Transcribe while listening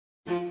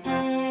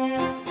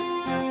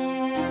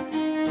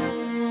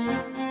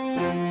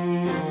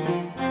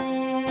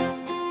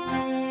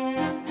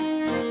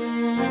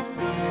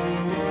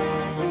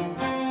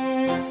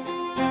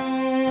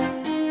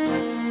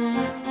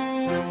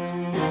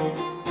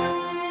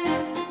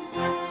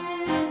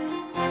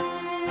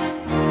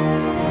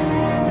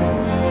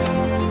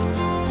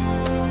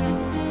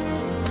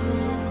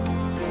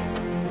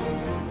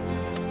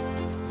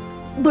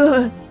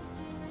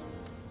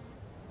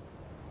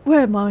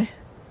Where am I?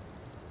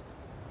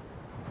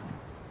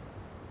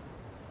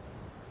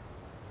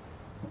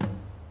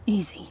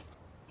 Easy.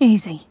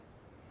 Easy.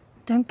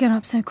 Don't get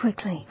up so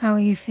quickly. How are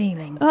you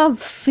feeling? I'm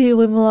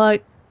feeling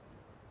like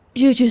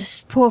you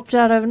just popped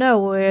out of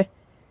nowhere.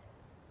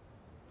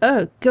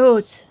 Oh,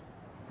 God.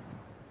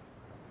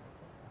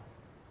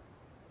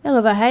 Hell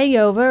of a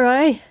hangover,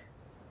 eh?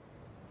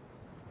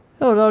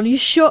 Hold on, you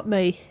shot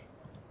me.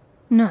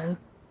 No,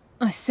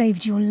 I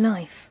saved your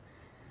life.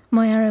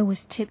 My arrow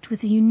was tipped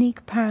with a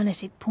unique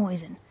paralytic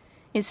poison.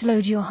 It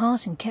slowed your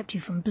heart and kept you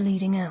from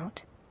bleeding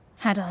out.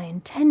 Had I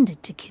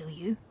intended to kill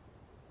you,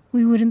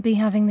 we wouldn't be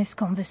having this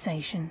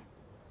conversation.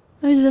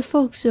 There's a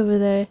fox over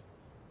there.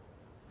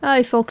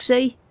 Hi,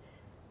 Foxy.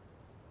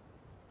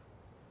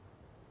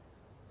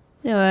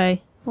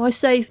 Anyway, why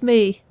save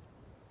me?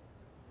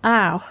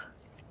 Ow.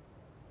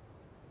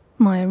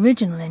 My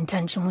original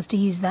intention was to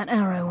use that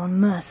arrow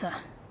on Mercer,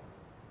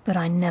 but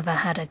I never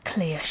had a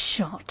clear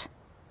shot.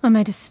 I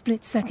made a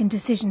split-second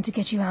decision to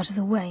get you out of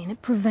the way, and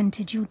it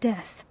prevented your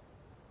death.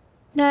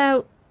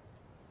 Now,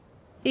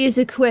 here's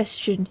a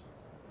question.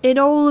 In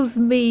all of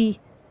me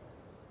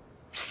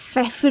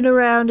faffing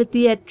around at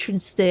the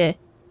entrance there,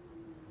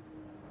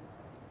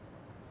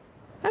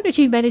 how did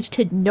you manage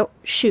to not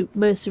shoot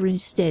Mercer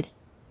instead?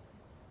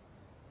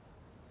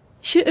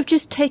 Should have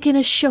just taken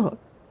a shot.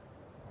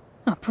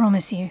 I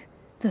promise you,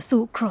 the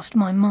thought crossed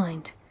my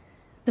mind.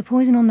 The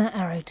poison on that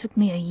arrow took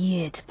me a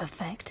year to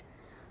perfect.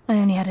 I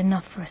only had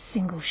enough for a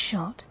single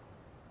shot.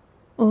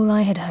 All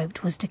I had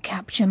hoped was to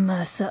capture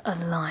Mercer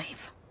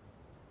alive.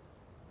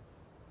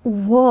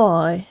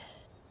 Why?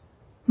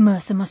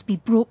 Mercer must be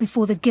brought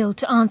before the guild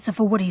to answer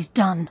for what he's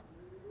done.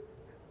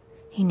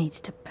 He needs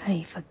to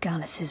pay for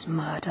Gallus's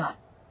murder.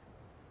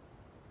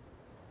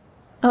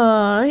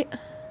 Alright.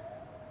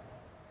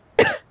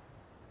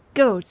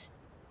 Good.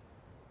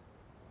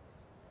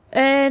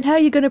 And how are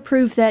you going to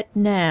prove that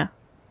now?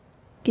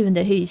 Given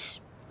that he's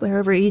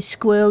wherever he's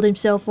squirreled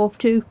himself off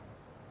to?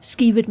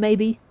 Skeevered,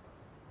 maybe?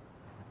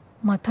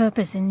 My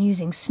purpose in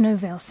using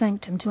Snowvale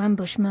Sanctum to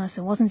ambush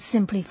Mercer wasn't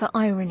simply for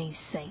irony's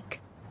sake.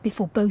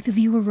 Before both of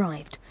you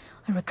arrived,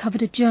 I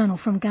recovered a journal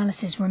from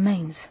Gallus's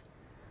remains.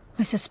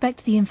 I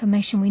suspect the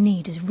information we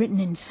need is written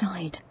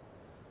inside.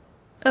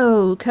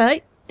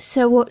 Okay,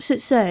 so what's it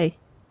say?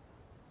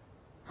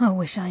 I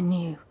wish I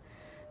knew.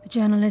 The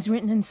journal is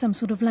written in some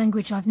sort of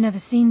language I've never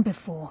seen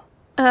before.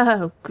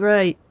 Oh,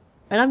 great.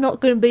 And I'm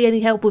not going to be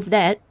any help with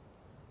that.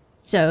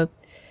 So,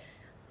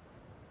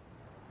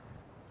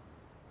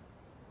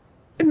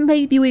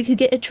 maybe we could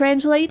get it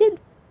translated?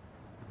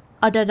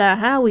 I don't know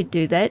how we'd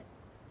do that.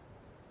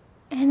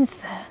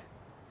 Enther.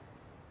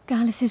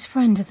 Gallus's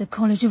friend at the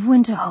College of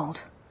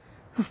Winterhold.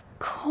 Of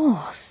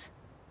course.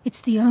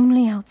 It's the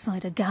only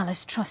outsider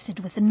Gallus trusted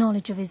with the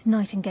knowledge of his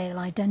Nightingale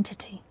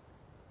identity.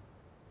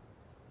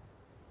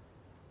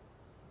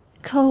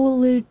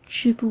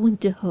 College of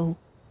Winterhold.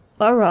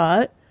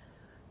 Alright.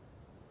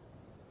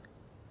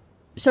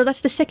 So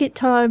that's the second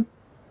time,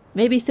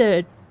 maybe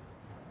third,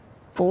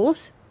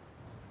 fourth?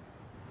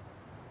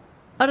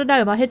 I don't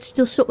know, my head's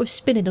still sort of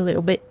spinning a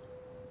little bit.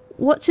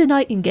 What's a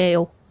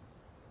nightingale?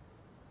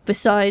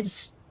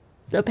 Besides,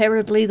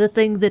 apparently the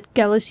thing that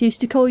Gallus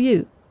used to call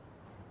you.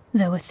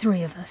 There were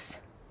 3 of us.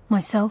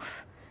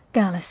 Myself,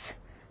 Gallus,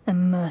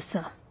 and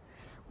Mercer.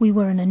 We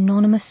were an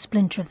anonymous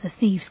splinter of the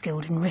Thieves'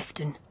 Guild in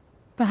Riften.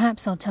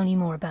 Perhaps I'll tell you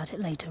more about it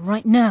later.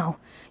 Right now,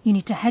 you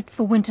need to head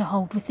for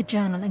Winterhold with the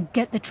journal and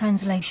get the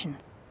translation.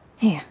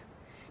 Here,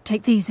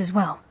 take these as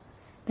well.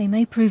 They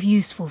may prove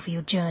useful for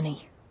your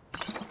journey.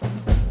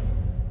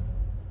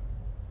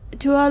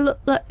 Do I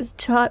look like the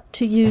type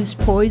to use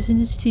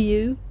poisons to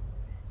you?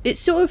 It's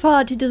sort of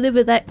hard to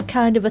deliver that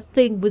kind of a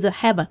thing with a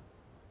hammer.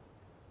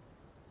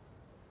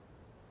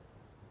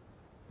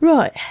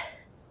 Right.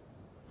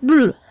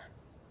 You're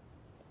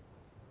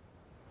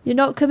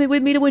not coming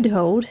with me to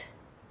Winterhold?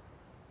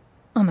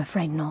 I'm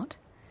afraid not.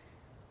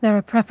 There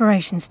are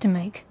preparations to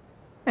make,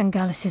 and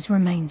Gallus's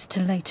remains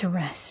to lay to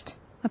rest.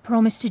 I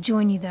promise to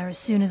join you there as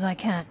soon as I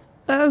can.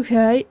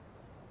 Okay.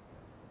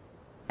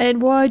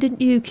 And why didn't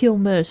you kill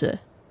Mercer?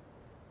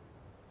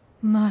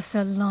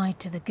 Mercer lied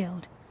to the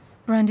guild,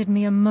 branded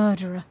me a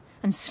murderer,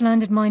 and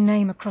slandered my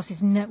name across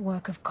his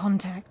network of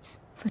contacts.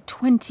 For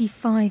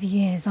 25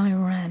 years I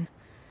ran,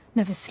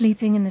 never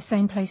sleeping in the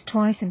same place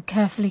twice and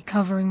carefully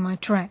covering my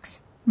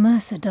tracks.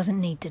 Mercer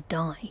doesn't need to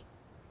die.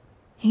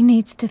 He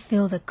needs to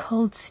feel the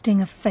cold sting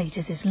of fate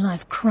as his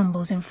life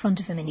crumbles in front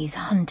of him and he's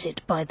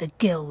hunted by the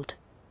guild.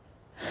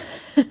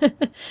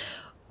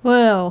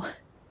 Well,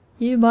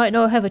 you might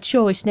not have a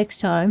choice next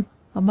time.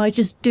 I might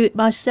just do it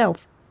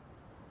myself.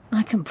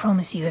 I can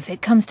promise you if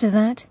it comes to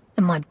that,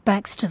 and my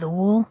back's to the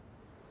wall,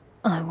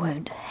 I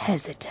won't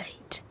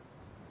hesitate.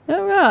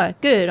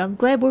 Alright, good. I'm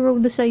glad we're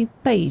on the same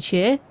page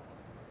here.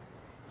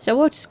 So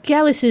what's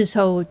Gallus's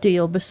whole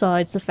deal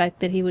besides the fact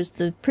that he was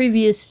the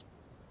previous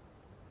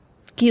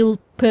guild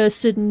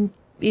person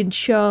in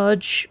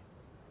charge?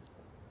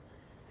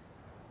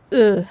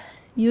 You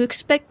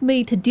expect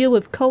me to deal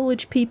with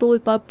college people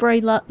with my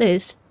brain like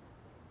this?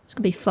 It's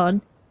gonna be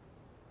fun.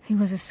 He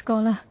was a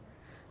scholar,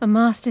 A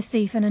master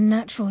thief and a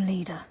natural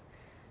leader.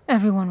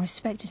 Everyone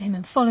respected him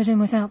and followed him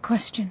without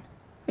question.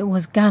 It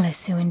was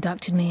Gallus who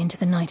inducted me into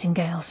the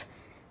Nightingales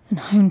and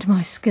honed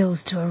my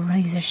skills to a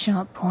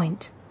razor-sharp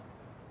point.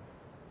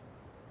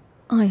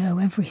 I owe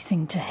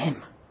everything to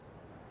him.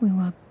 We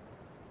were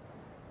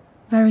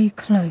very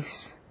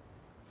close.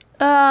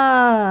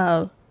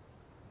 Oh,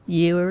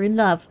 you were in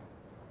love.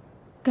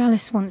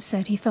 Gallus once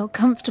said he felt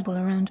comfortable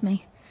around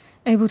me,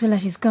 able to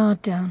let his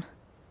guard down.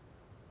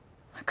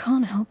 I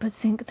can't help but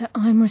think that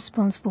I'm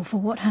responsible for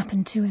what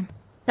happened to him.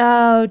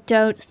 Oh,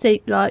 don't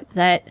think like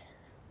that.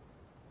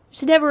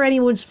 It's never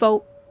anyone's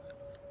fault,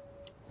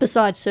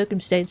 besides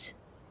circumstance.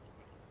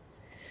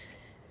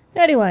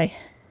 Anyway.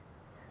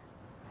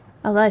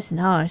 Oh, that's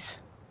nice.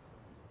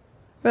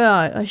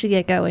 Right, I should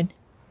get going.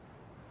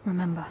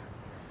 Remember,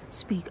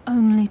 speak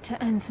only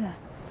to Enther.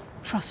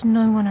 Trust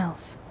no one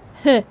else.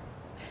 Heh.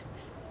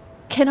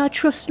 Can I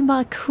trust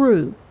my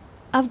crew?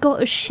 I've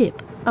got a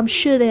ship. I'm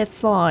sure they're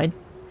fine.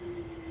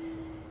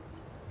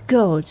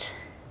 God.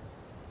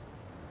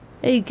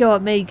 He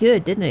got me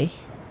good, didn't he?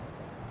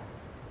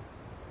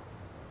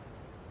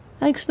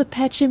 Thanks for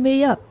patching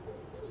me up.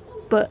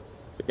 But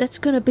that's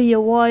gonna be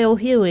a while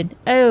healing.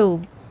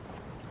 Oh.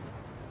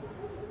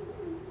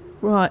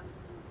 Right.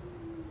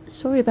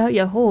 Sorry about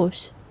your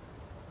horse.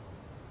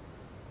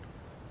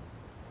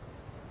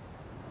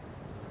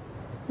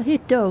 I hear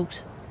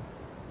dogs.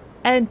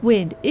 And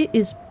wind. It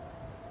is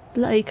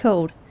bloody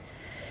cold.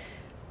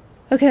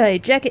 Okay,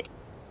 jacket.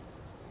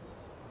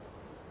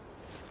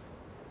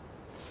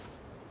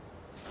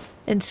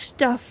 And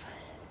stuff.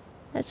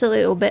 That's a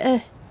little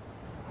better.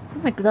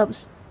 My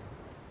gloves.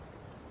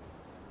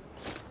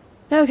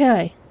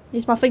 Okay.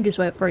 These my fingers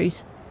won't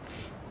freeze.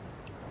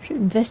 Should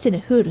invest in a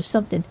hood or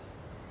something.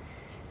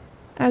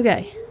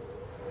 Okay.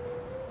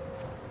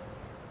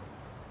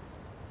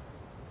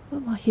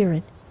 What am I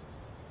hearing?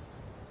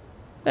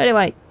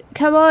 Anyway,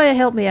 come on and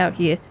help me out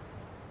here.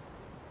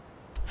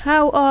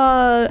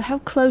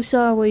 How close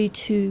are we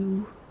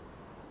to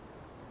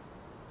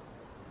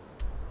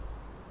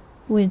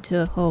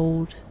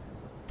Winterhold?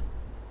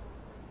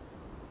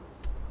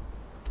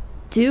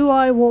 Do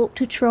I want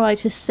to try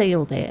to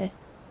sail there?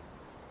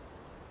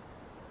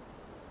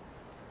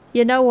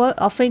 You know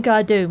what? I think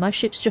I do. My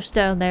ship's just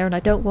down there and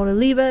I don't want to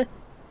leave her.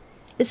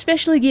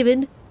 Especially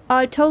given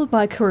I told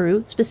my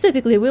crew,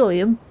 specifically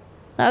William,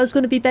 that I was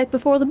going to be back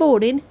before the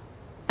morning.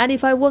 And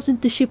if I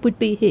wasn't, the ship would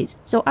be his.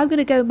 So I'm going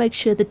to go make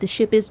sure that the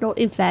ship is not,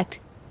 in fact,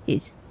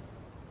 his.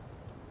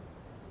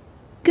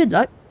 Good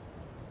luck.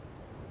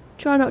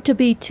 Try not to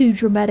be too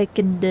dramatic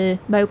and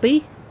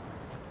mopey.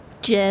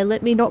 Yeah,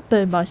 let me not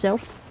burn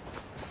myself.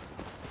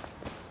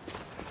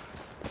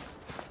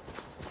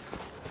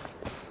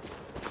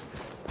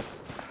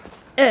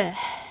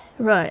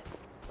 Right.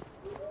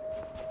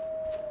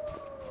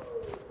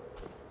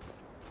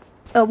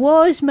 A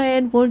wise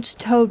man once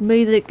told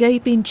me that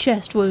gaping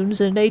chest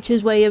wounds are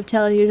nature's way of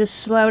telling you to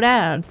slow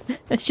down.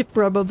 I should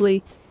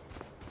probably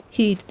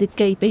heed the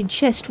gaping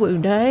chest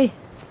wound, eh?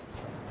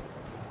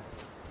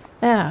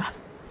 Ah.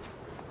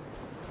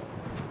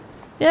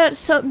 Yeah, it's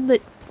something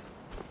that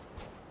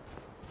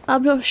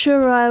I'm not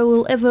sure I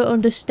will ever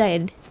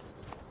understand.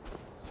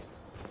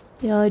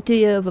 The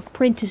idea of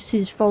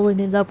apprentices falling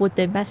in love with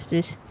their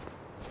masters.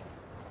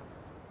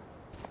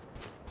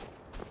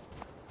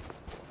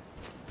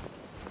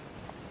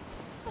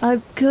 Oh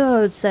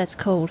god, that's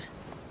cold.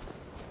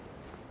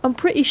 I'm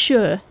pretty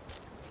sure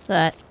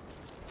that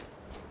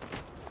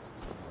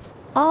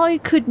I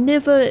could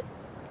never,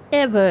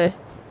 ever,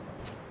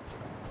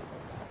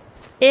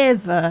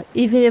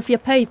 even if you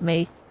paid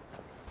me,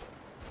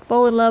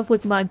 fall in love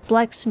with my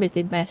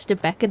blacksmithing master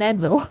back in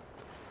Anvil.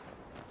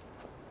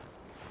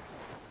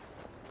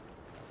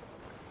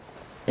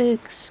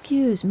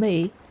 Excuse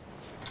me.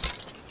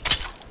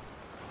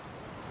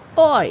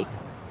 Oi!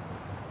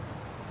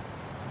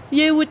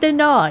 You with the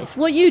knife,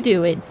 what you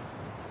doing?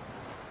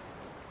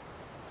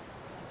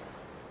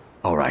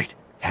 Alright,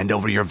 hand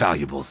over your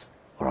valuables,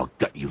 or I'll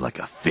gut you like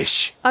a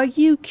fish. Are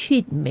you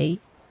kidding me?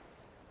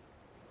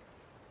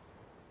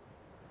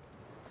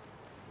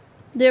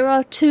 There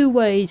are two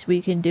ways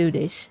we can do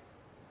this.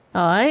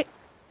 Alright?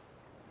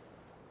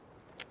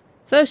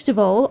 First of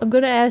all, I'm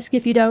going to ask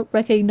if you don't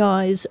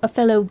recognise a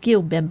fellow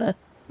guild member.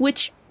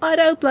 Which, I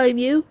don't blame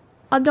you.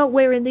 I'm not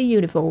wearing the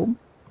uniform.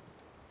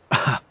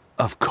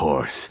 Of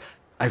course.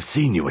 I've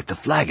seen you at the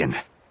flagon.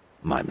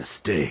 My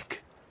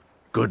mistake.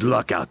 Good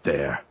luck out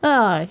there.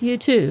 Ah, you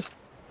too.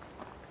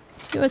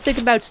 You weren't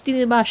thinking about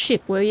stealing my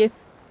ship, were you?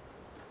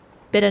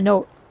 Better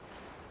not.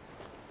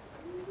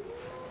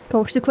 Of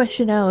course, the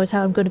question now is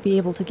how I'm going to be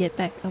able to get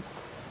back up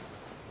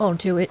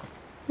onto it.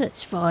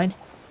 That's fine.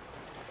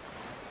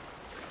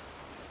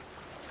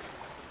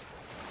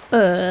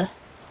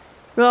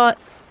 Right.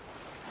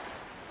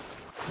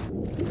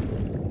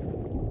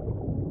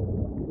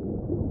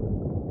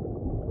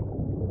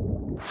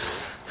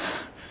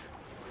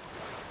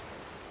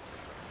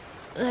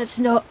 That's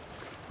not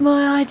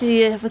my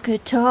idea of a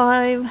good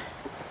time.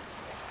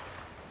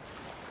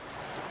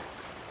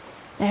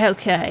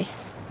 Okay.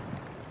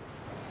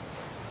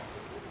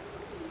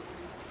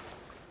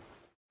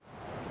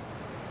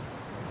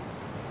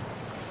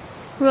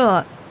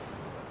 Right.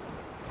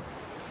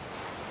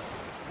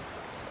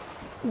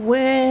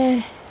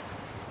 Where...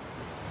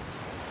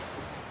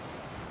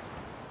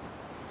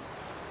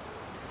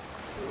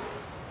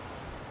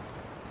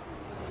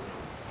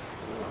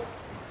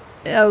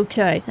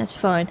 Okay, that's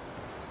fine.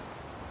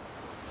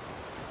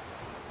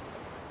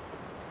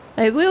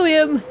 Hey,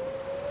 William!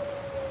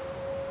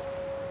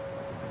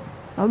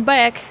 I'm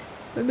back.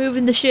 We're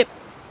moving the ship.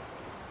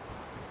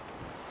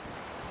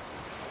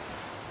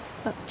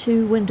 Up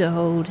to window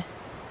hold.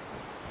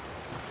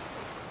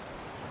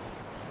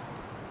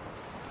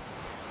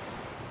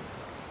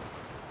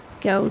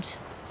 Gold.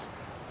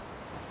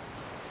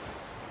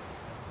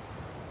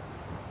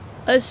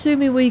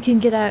 Assuming we can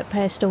get out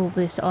past all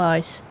this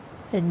ice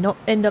and not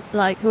end up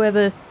like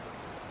whoever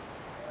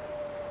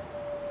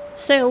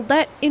sailed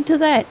that into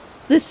that.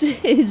 This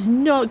is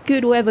not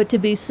good weather to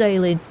be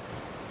sailing.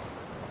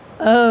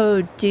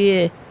 Oh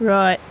dear.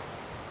 Right.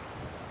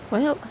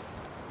 Well,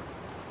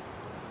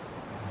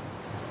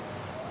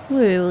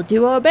 we'll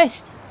do our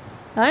best.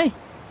 Hey?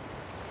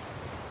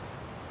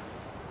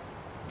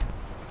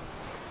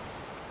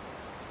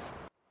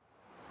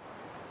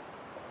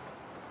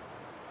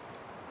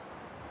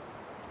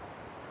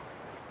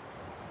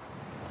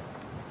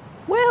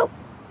 Well,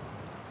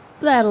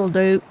 that'll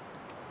do.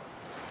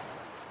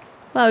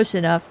 Close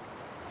enough.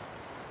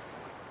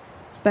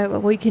 It's about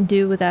what we can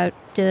do without,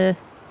 getting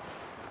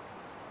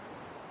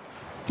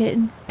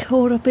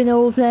caught up in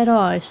all that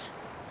ice.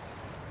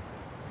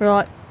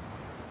 Right.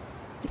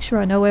 Make sure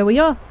I know where we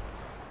are.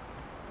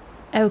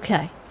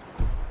 Okay.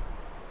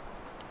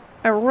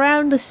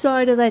 Around the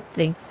side of that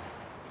thing.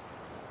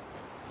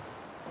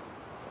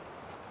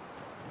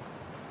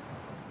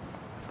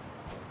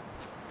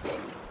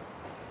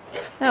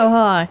 Oh,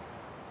 hi.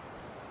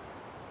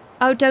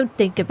 Oh, don't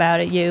think about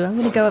it, you. I'm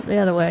gonna go up the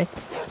other way.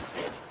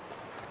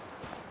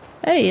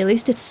 Hey, at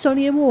least it's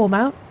sunny and warm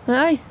out,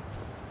 eh?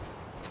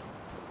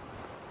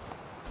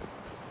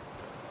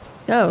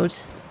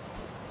 Goats.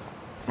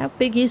 How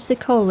big is the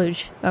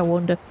college, I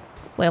wonder?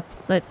 Well,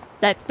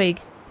 that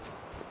big.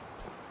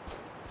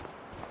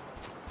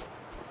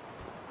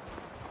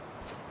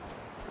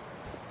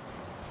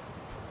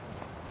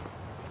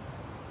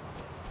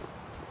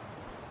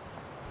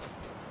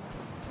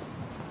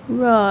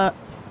 Right,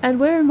 and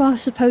where am I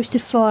supposed to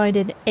find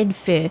an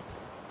Enfer?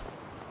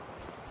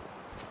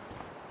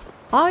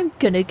 I'm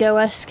gonna go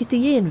ask at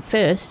the inn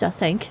first, I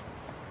think.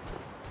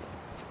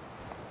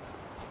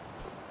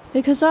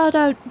 Because I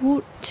don't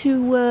want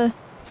to,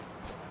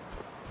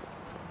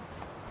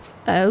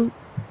 Oh.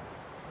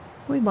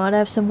 We might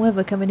have some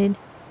weather coming in.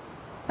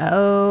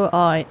 Oh,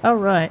 aye.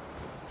 Alright.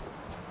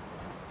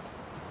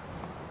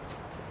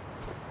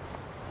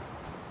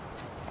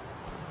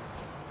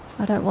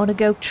 I don't want to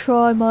go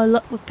try my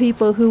luck with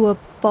people who are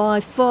by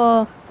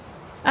far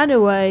and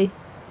away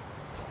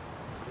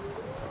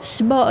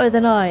smarter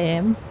than I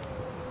am.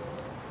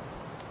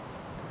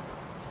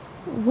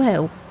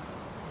 Well,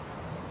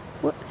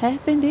 what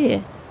happened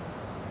here?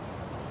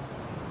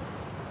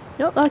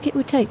 Not like it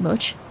would take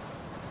much.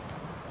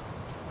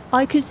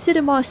 I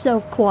consider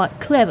myself quite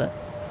clever.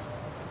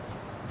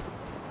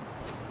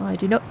 I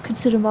do not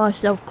consider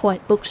myself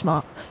quite book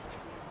smart.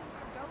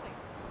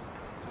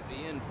 To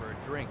the inn for a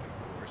drink,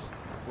 of course.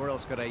 Where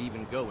else could I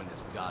even go in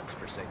this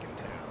god's-forsaken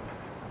town?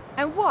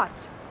 And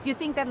what? You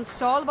think that'll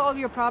solve all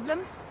your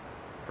problems?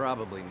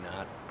 Probably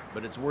not,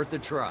 but it's worth a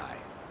try.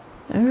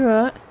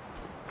 Alright.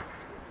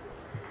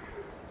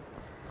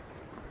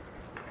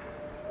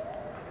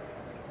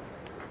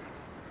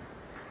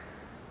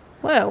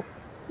 Well,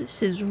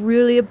 this is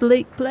really a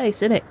bleak place,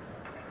 isn't it?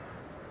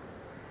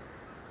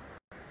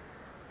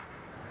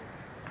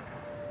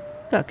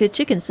 Got good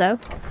chicken, so.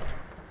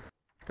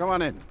 Come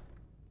on in.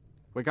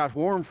 We got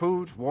warm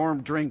food,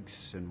 warm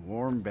drinks, and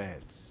warm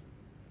beds.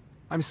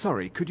 I'm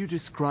sorry, could you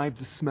describe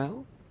the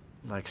smell?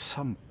 Like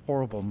some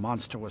horrible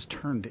monster was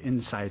turned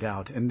inside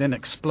out and then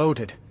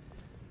exploded.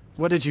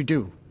 What did you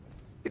do?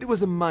 It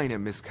was a minor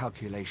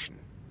miscalculation.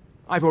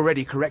 I've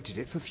already corrected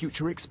it for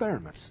future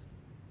experiments.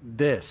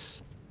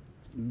 This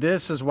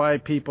is why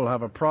people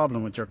have a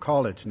problem with your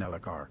college,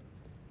 Nellikar.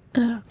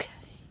 Okay.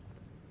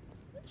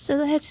 So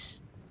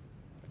that's...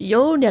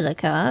 You're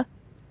Nellikar?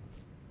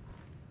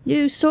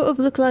 You sort of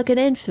look like an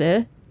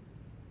Enfer.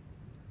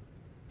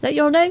 Is that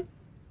your name?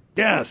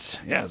 Yes,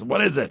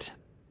 what is it?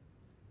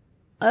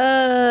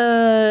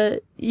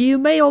 You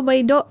may or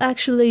may not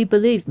actually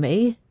believe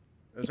me.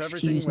 Is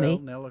Excuse everything me.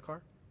 well, Nellikar?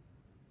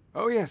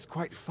 Oh yes,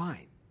 quite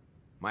fine.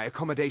 My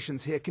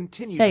accommodations here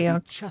continue There you to are.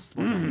 be just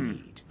what I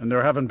need. And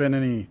there haven't been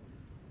any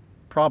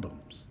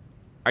problems?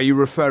 Are you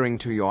referring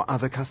to your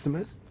other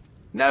customers?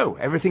 No,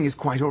 everything is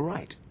quite all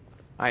right.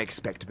 I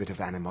expect a bit of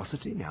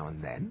animosity now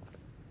and then.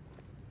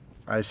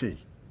 I see.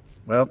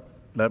 Well,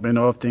 let me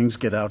know if things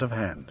get out of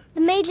hand.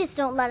 The mages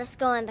don't let us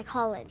go into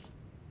college.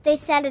 They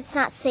said it's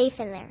not safe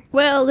in there.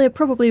 Well, they're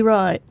probably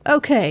right.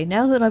 Okay,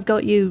 now that I've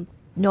got you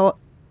not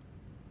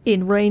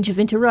in range of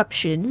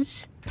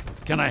interruptions...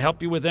 Can I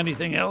help you with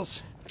anything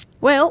else?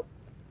 Well...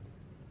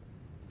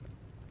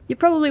 You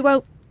probably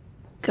won't...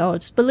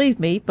 gods, believe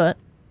me, but...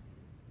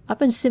 I've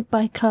been sent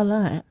by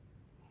Carlia.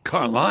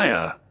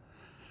 Carlia?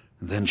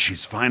 Then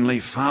she's finally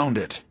found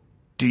it.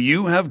 Do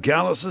you have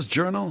Gallus's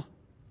journal?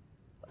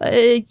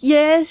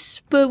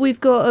 Yes, but we've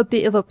got a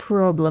bit of a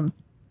problem.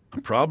 A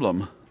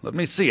problem? Let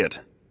me see it.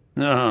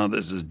 Ah,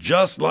 this is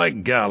just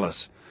like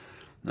Gallus.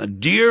 A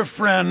dear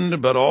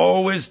friend, but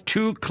always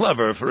too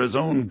clever for his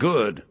own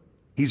good.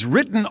 He's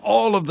written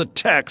all of the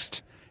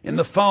text in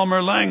the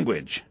Falmer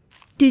language.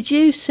 Did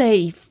you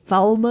say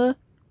Falmer?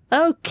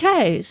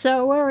 Okay,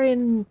 so we're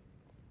in...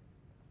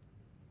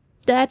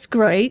 That's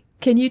great.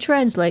 Can you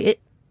translate it?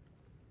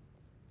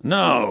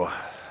 No.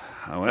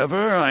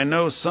 However, I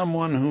know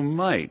someone who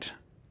might.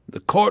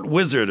 The court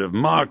wizard of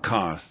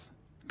Markarth,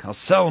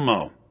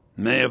 Calcelmo,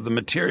 may have the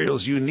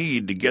materials you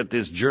need to get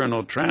this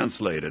journal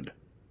translated.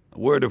 A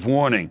word of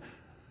warning.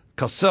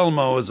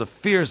 Calcelmo is a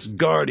fierce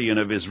guardian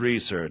of his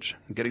research.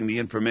 Getting the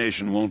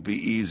information won't be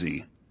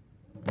easy.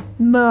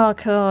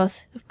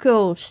 Markarth, of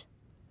course.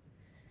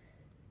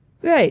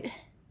 Great.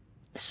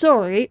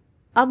 Sorry,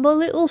 I'm a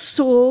little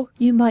sore.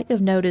 You might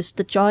have noticed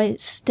the giant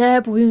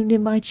stab wound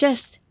in my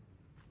chest.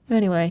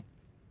 Anyway.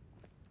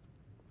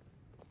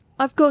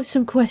 I've got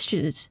some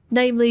questions.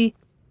 Namely,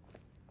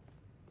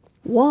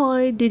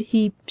 why did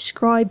he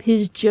scribe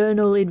his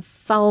journal in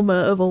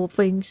Falmer of all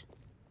things?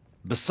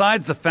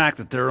 Besides the fact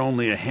that there are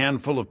only a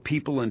handful of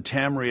people in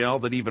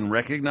Tamriel that even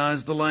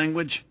recognize the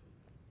language,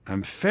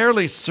 I'm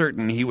fairly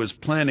certain he was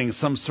planning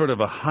some sort of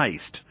a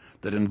heist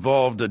that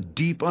involved a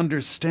deep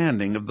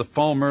understanding of the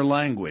Falmer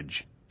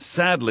language.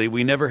 Sadly,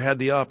 we never had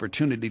the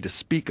opportunity to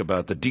speak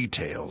about the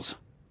details.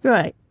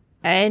 Right.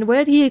 And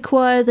where did he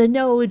acquire the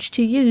knowledge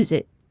to use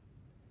it?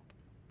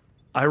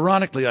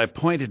 Ironically, I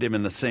pointed him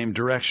in the same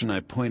direction I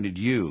pointed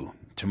you,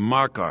 to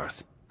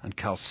Markarth and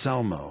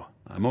Calcelmo.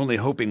 I'm only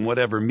hoping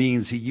whatever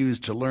means he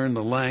used to learn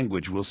the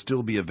language will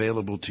still be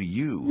available to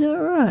you.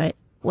 Alright.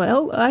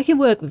 Well, I can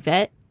work with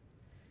that.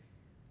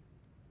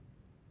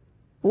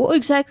 What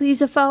exactly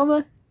is a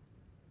Falmer?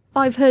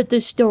 I've heard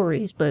the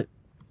stories, but...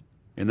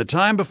 In the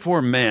time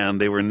before man,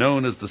 they were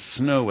known as the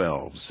Snow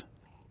Elves.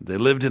 They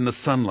lived in the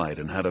sunlight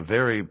and had a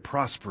very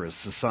prosperous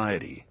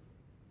society.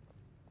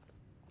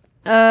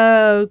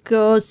 Oh,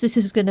 God, this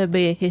is gonna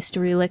be a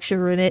history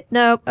lecture, isn't it?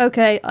 No,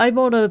 okay, I'm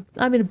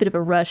in a bit of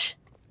a rush.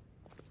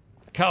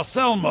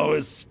 Calcelmo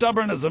is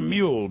stubborn as a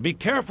mule. Be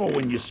careful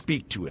when you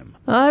speak to him.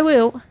 I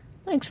will.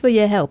 Thanks for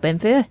your help,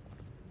 Empire.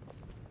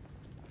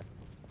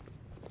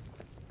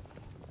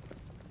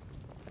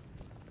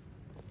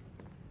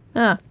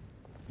 Ah,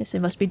 guess they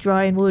must be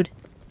drying wood.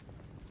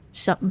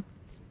 Something.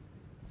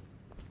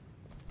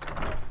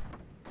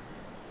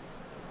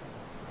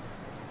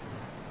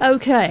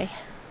 Okay.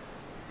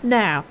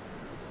 Now.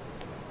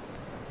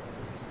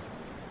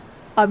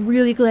 I'm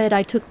really glad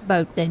I took the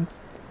boat then.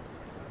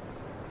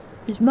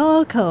 Because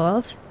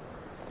Markarth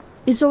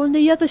is on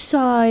the other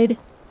side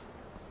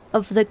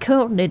of the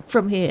continent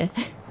from here.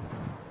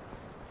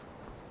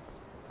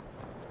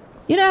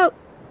 You know,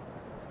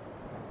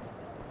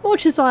 as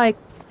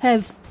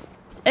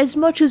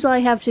much as I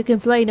have to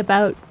complain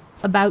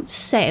about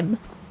Sanguine.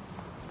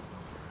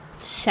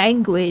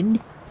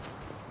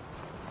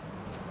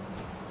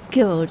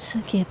 God,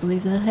 I can't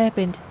believe that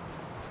happened.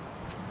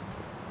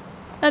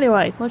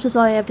 Anyway, much as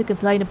I have to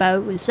complain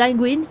about with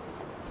Sanguine,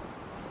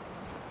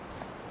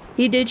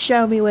 he did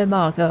show me where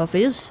Markarth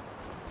is.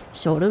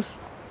 Sort of.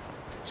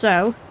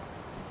 So,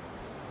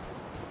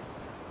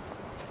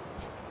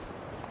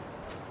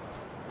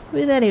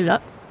 with any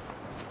luck,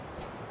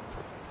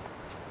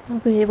 I'll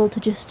be able to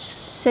just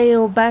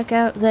sail back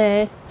out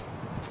there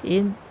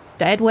in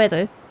bad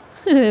weather.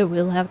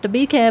 We'll have to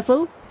be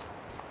careful.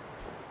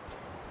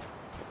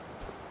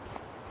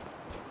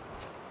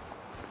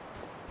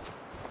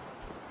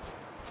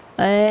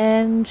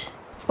 And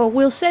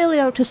we'll sail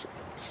out to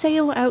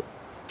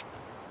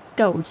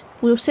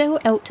We'll sail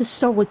out to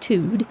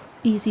Solitude.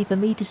 Easy for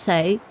me to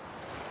say.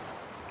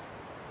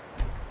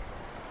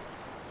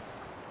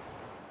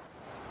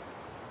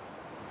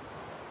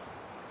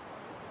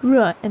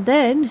 Right, and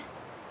then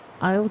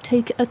I'll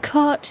take a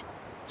cart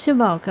to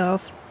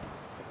Markarth.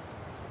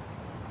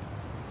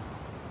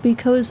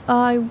 Because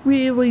I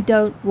really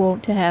don't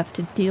want to have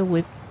to deal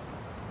with...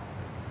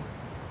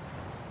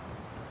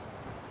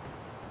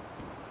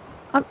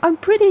 I'm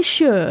pretty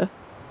sure...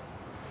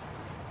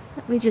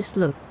 Let me just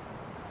look.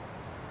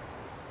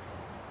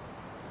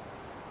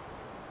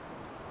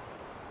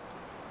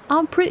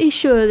 I'm pretty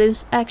sure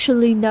there's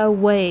actually no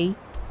way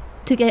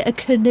to get a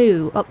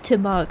canoe up to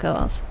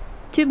Markarth.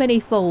 Too many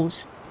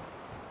falls.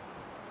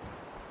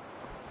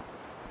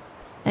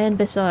 And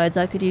besides,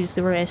 I could use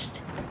the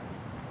rest.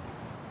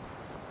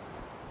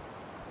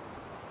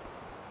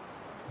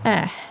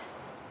 Ah.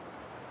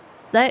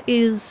 That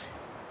is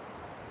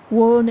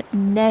one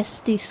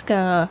nasty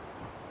scar.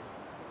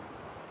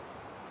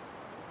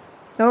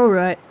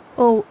 Alright.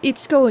 Oh,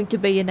 it's going to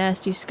be a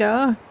nasty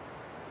scar.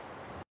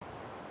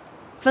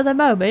 For the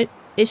moment,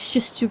 it's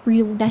just a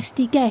real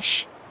nasty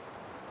gash.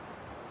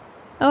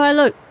 Oh, hey,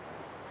 look.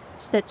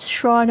 It's that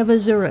Shrine of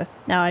Azura.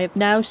 Now, I have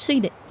now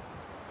seen it.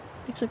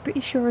 Actually, I'm pretty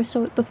sure I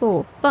saw it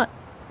before, but...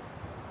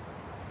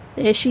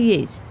 There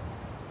she is.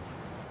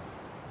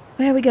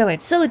 Where are we going?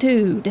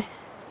 Solitude!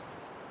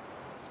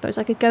 Suppose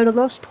I could go to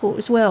Lostport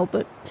as well,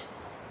 but...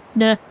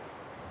 nah.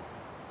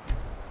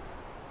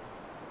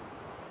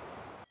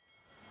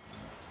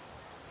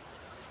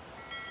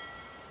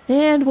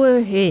 And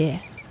we're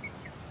here.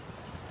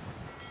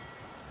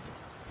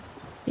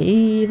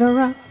 Heave her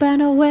up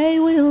and away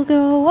we'll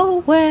go,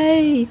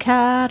 away,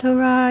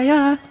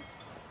 Catariah.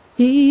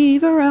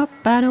 Heave her up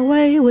and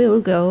away we'll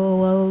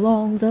go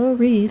along the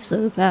reefs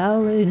of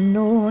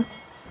Valinor.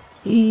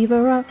 Heave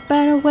her up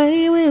and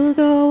away we'll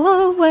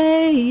go,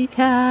 away,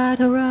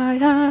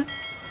 Catariah.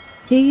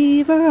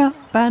 Heave her up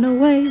and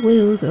away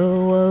we'll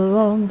go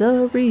along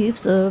the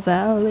reefs of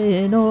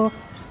Valinor.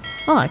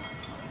 Aye.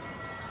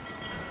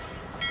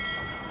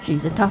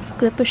 She's a tough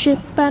clipper ship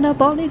and a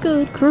bonny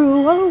good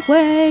crew,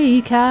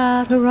 away,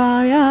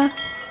 Catariah.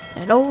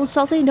 And old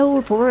salty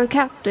Nord for a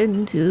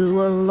captain too,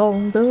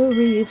 along the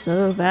reefs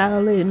of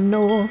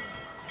Valinor.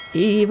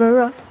 Heave her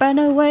up and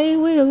away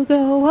we'll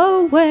go,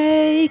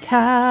 away,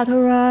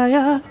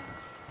 Catariah.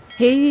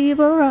 Heave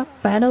her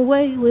up and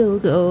away we'll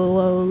go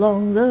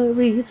along the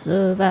reefs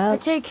of I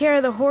take care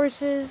of the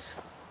horses,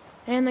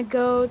 and the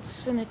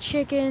goats, and the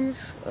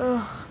chickens,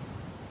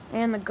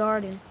 and the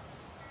garden.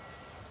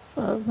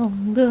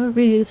 Along the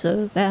reefs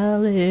of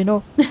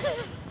Valinor.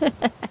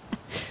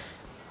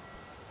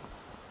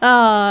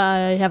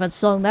 I haven't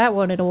sung that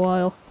one in a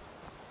while.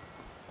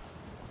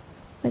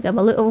 I think I'm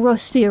a little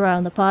rusty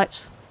around the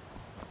pipes.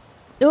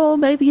 Or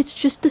maybe it's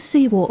just the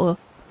seawater.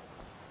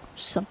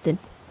 Something.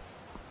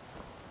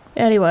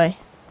 Anyway.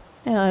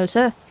 Hello,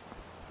 sir.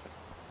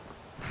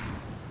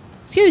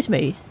 Excuse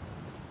me.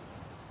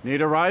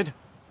 Need a ride?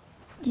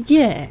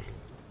 Yeah.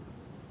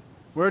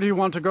 Where do you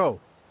want to go?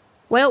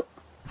 Well...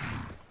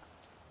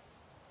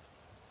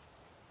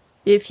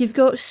 if you've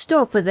got a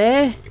stopper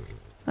there,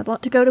 I'd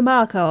like to go to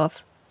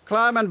Markarth.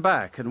 Climb and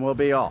back and we'll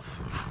be off.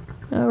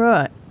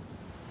 Alright.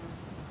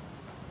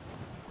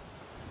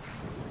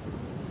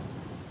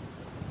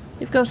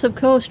 You've got some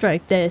core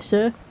strength there,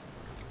 sir.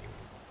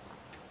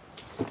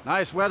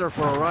 Nice weather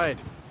for a ride.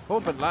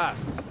 Hope it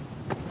lasts.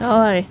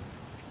 Aye.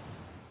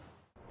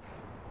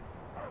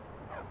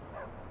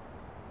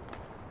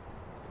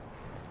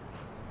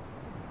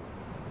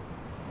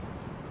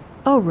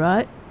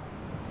 Alright.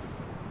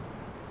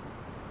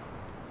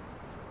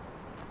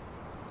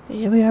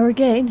 Here we are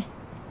again.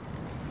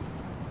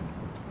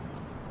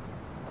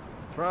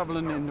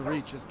 Traveling in the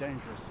Reach is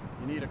dangerous.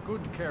 You need a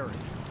good carry.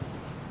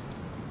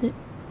 It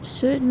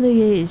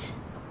certainly is.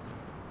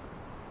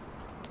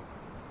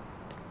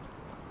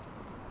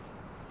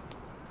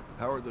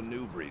 How are the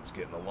new breeds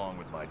getting along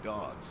with my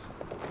dogs?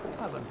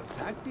 Haven't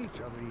attacked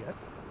each other yet.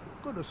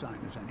 Good a sign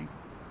as any.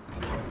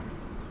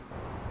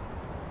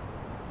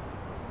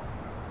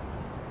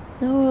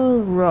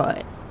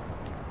 Alright.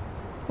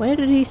 Where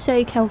did he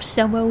say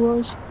Calcelmo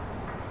was?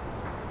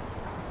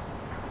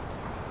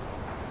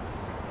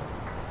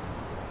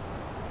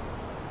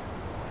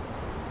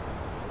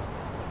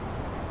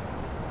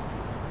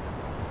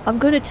 I'm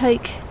gonna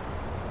take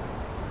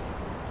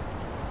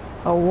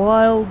a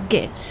wild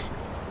guess.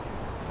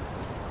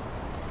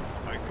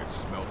 I could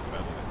smell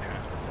metal and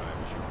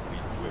advertise your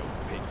weak-willed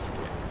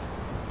pigskins.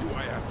 Do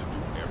I have to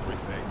do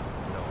everything?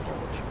 No,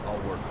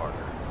 I'll work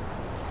harder.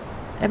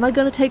 Am I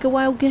gonna take a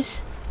wild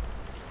guess?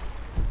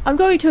 I'm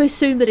going to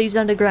assume that he's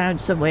underground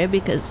somewhere,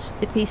 because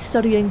if he's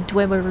studying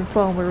Dwemer and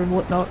Farmer and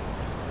whatnot,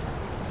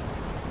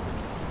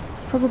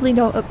 probably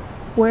not up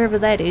wherever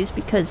that is,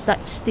 because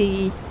that's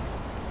the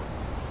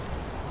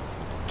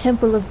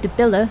Temple of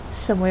Debilla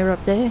somewhere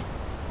up there.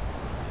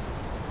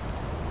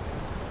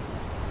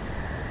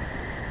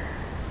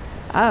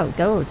 Oh,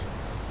 God.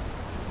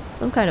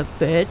 Some kind of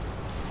bird.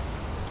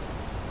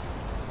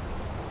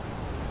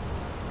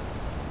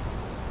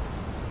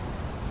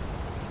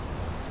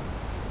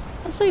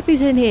 Let's see if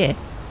he's in here.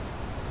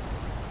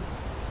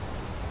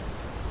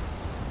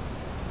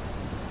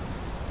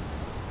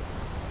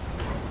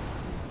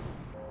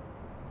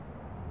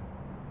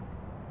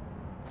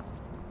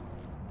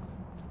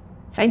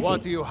 Fancy.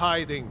 What are you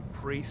hiding,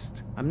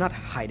 priest? I'm not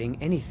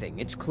hiding anything.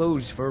 It's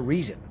closed for a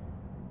reason.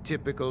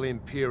 Typical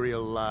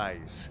Imperial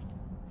lies.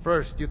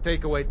 First, you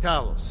take away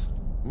Talos.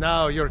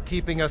 Now you're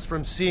keeping us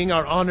from seeing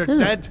our honored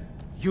dead?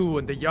 You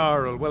and the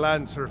Jarl will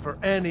answer for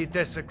any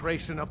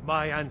desecration of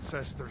my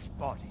ancestors'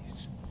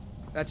 bodies.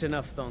 That's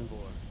enough, Thongbor.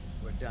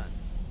 We're done.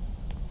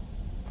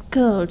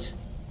 God.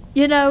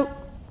 You know,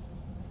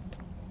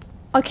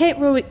 I can't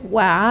really...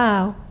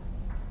 Wow.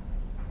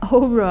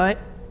 Alright.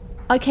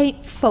 I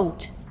can't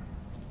fault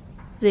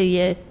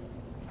the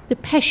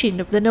passion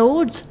of the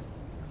Nords.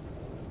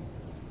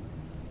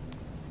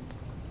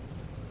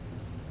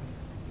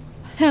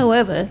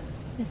 However,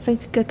 I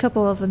think a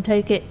couple of them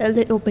take it a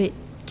little bit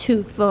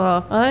too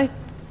far, eh?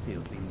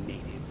 Filthy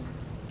natives.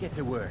 Get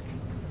to work.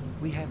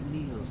 We have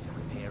meals to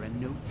prepare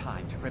and no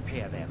time to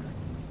prepare them.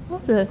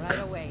 What the... Right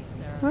away,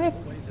 sir. Right.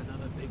 Always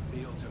another big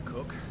meal to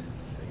cook.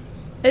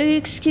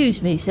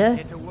 Excuse me, sir.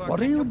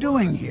 What are you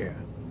doing here?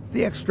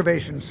 The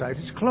excavation site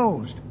is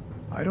closed.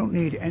 I don't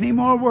need any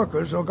more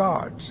workers or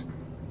guards.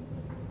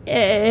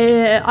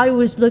 I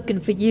was looking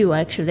for you,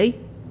 actually.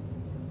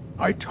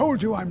 I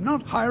told you I'm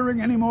not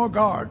hiring any more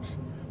guards.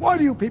 Why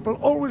do you people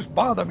always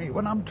bother me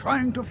when I'm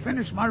trying to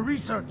finish my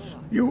research?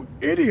 You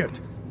idiot!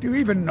 Do you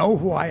even know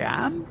who I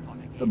am?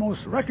 The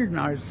most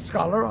recognized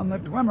scholar on the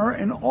Dwemer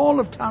in all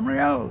of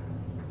Tamriel.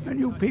 And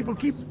you people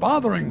keep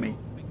bothering me.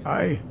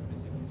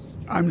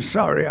 I'm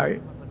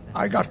sorry,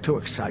 I got too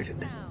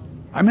excited.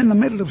 I'm in the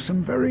middle of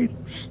some very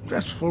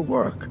stressful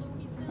work,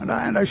 and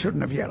I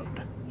shouldn't have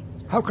yelled.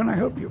 How can I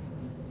help you?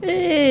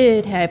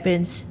 It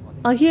happens.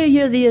 I hear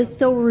you're the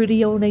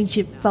authority on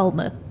ancient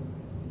Falmer.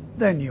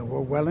 Then you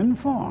were well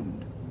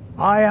informed.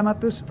 I am at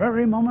this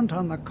very moment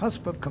on the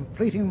cusp of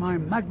completing my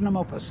magnum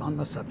opus on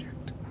the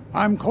subject.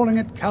 I'm calling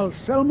it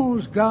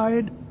Calcelmo's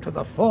Guide to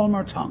the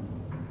Falmer Tongue.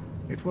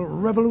 It will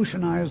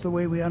revolutionize the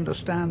way we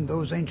understand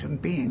those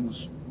ancient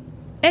beings.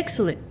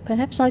 Excellent.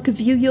 Perhaps I could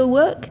view your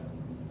work?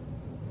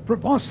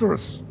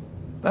 Preposterous.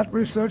 That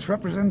research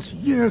represents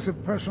years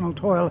of personal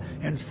toil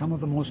in some of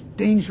the most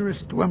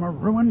dangerous Dwemer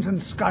ruins in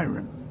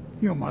Skyrim.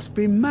 You must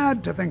be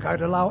mad to think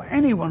I'd allow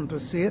anyone to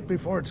see it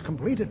before it's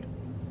completed.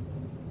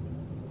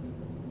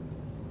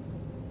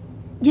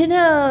 You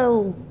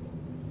know,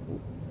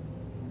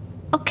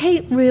 I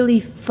can't really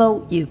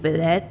fault you for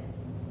that.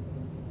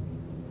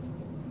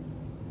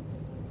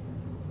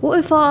 What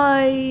if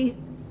I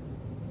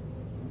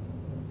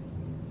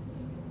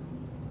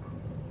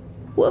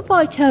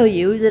tell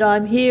you that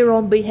I'm here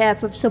on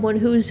behalf of someone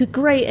who's a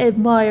great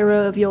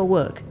admirer of your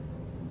work?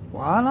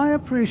 While I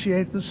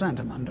appreciate the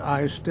sentiment,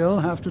 I still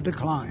have to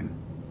decline.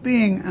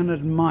 Being an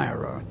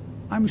admirer,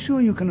 I'm sure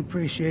you can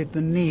appreciate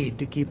the need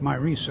to keep my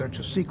research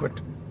a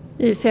secret.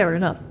 Fair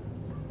enough.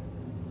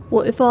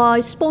 What if I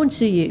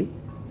sponsor you?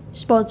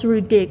 Sponsor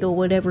a dig or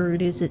whatever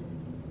it is that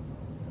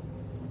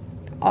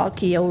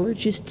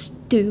archaeologists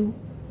do?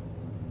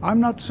 I'm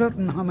not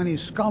certain how many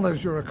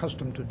scholars you're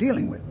accustomed to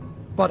dealing with,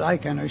 but I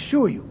can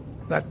assure you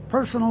that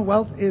personal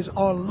wealth is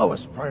our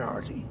lowest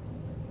priority.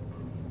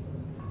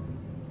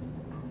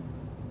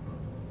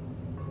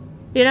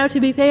 You know, to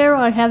be fair,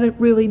 I haven't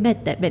really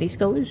met that many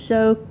scholars,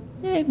 so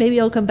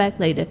maybe I'll come back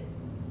later.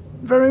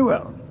 Very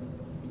well.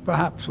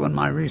 Perhaps when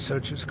my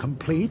research is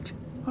complete,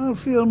 I'll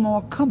feel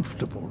more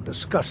comfortable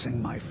discussing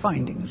my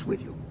findings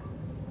with you.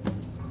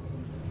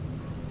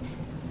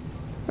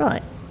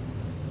 Right.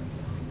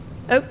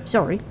 Oh,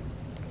 sorry.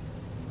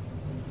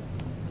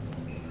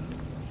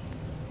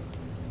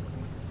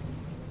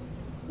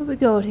 What have we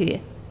got here?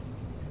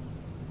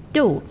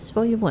 Dwarves,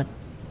 Volume 1.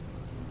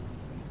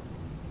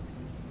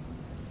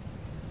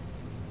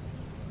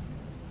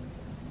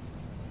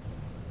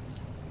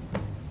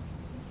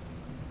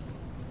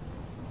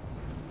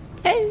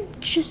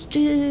 And just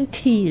a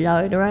key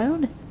lying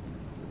around.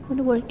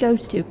 Wonder what it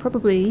goes to.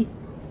 Probably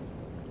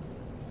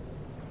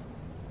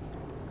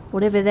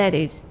whatever that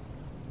is.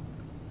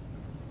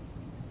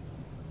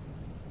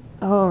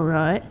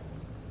 Alright.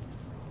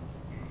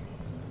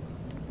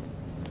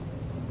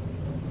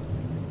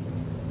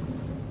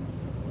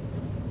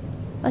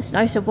 That's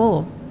nice and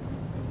warm.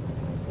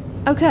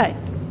 Okay.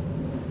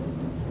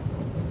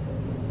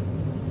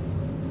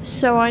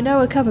 So I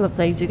know a couple of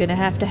things are going to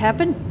have to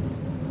happen.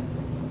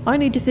 I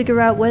need to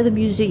figure out where the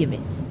museum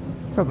is.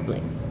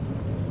 Probably.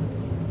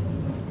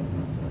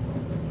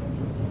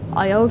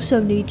 I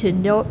also need to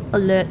not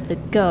alert the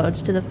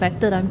guards to the fact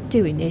that I'm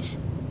doing this.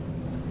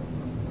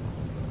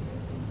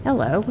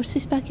 Hello, what's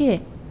this back here?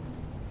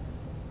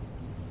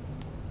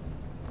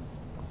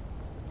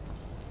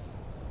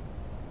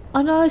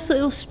 A nice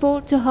little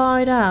spot to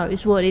hide out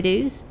is what it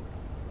is.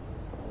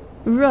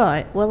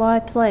 Right, well I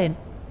plan.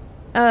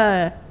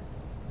 Oh,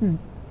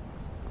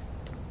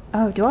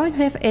 do I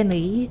have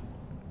any?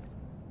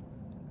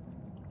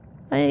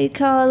 Hey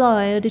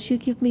Carlisle, did you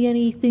give me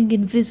anything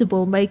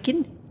invisible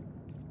making?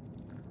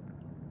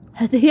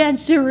 The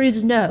answer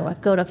is no.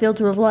 I've got a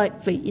filter of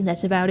light feet and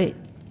that's about it.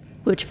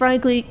 Which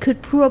frankly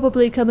could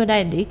probably come in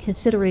handy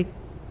considering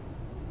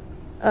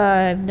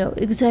I'm not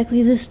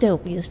exactly the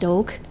stealthiest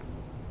dog.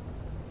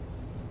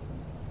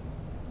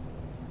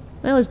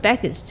 Well, it's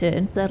Becca's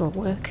turn. That'll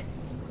work.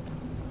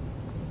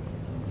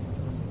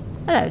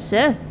 Hello,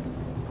 sir.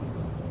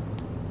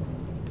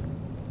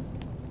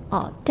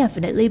 I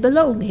definitely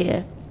belong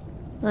here.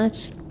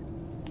 That's...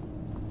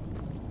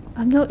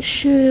 I'm not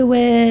sure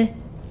where...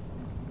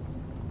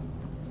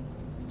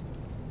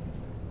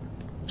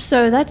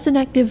 So that's an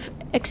active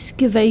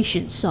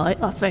excavation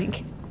site, I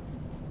think.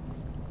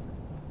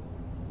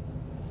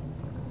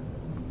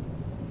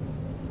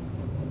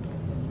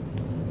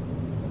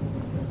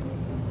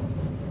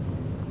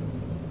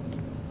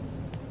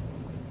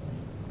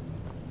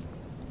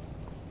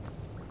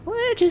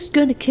 We're just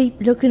gonna keep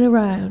looking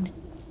around,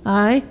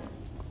 aye?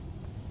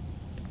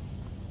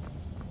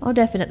 I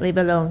definitely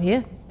belong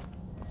here.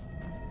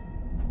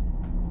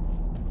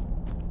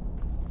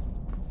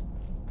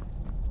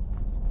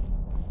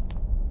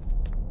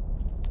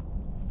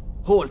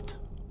 Halt!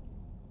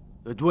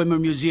 The Dwemer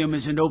Museum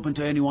isn't open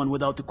to anyone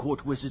without the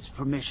court wizard's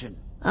permission.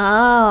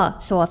 Ah,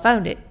 so I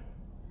found it.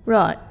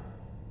 Right.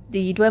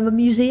 The Dwemer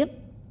Museum?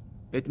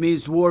 It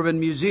means Dwarven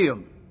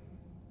Museum.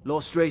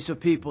 Lost race of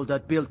people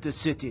that built this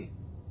city.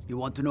 You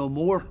want to know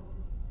more?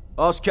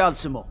 Ask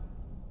Calcimo.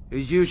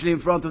 He's usually in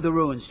front of the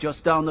ruins,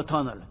 just down the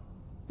tunnel.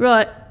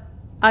 Right.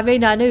 I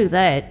mean, I knew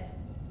that.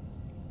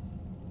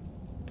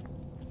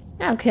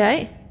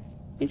 Okay.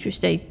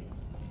 Interesting.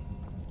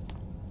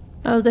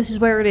 Oh, this is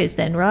where it is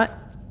then, right?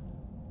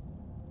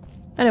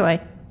 Anyway.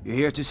 You're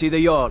here to see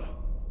the Jarl.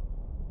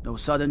 No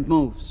sudden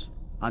moves.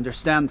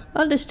 Understand?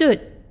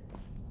 Understood.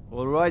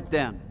 All right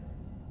then.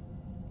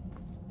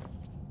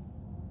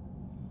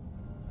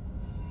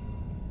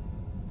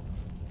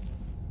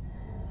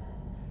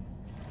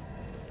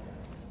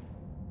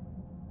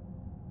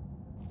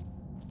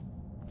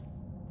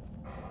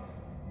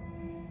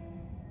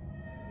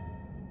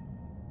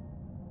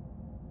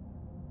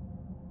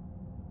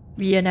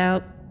 You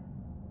know,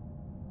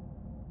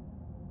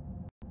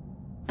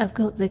 I've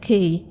got the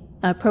key.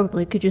 I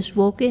probably could just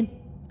walk in.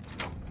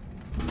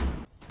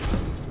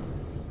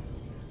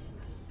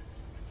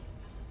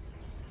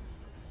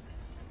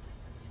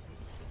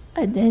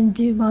 And then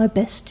do my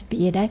best to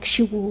be an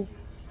actual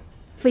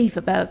thief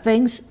about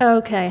things.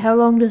 Okay, how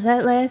long does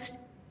that last?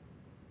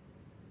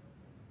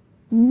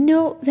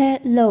 Not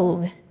that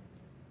long.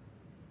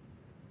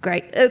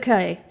 Great,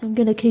 okay, I'm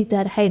gonna keep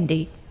that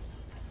handy.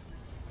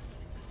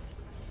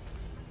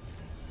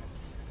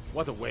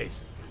 What a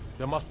waste.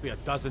 There must be a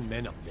dozen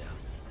men up there.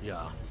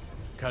 Yeah.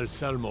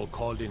 Calcelmo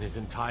called in his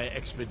entire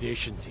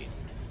expedition team.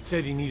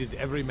 Said he needed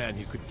every man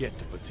he could get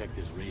to protect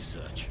his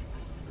research.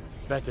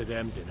 Better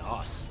them than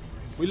us.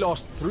 We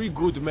lost 3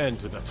 good men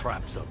to the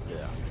traps up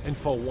there. And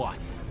for what?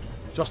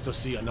 Just to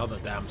see another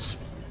damn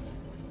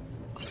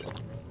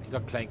They're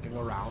clanking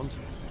around.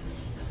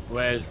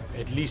 Well,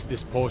 at least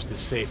this post is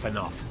safe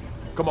enough.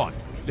 Come on,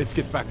 let's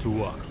get back to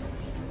work.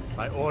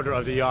 By order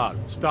of the Jarl,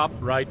 stop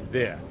right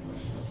there.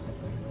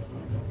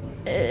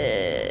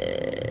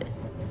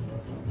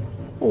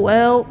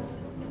 Well,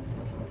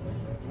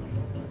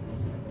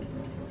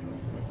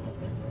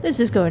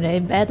 this is going to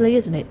end badly,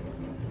 isn't it?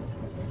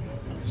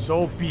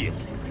 So be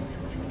it.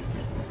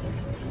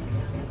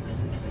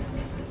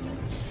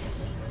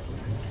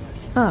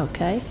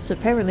 Okay, so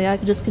apparently I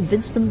can just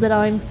convince them that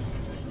I'm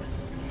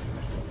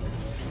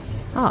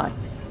odd.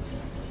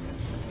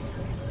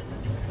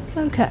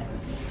 Okay.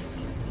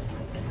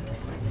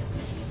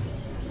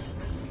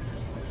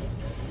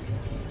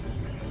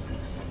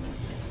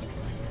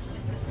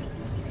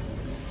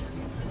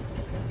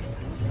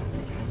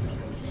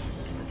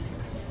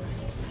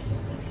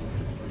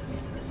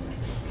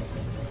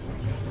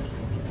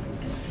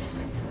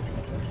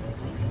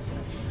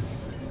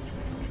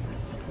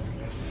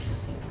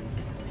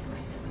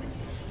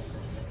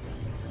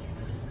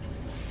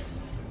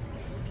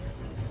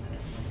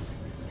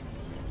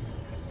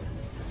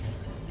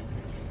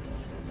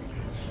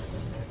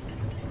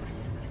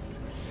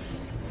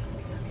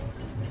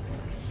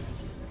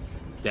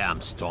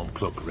 Damn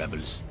Stormcloak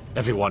rebels.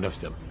 Every one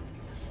of them.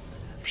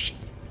 Oh, shit.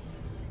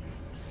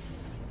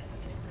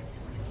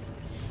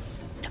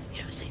 No,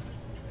 you don't see.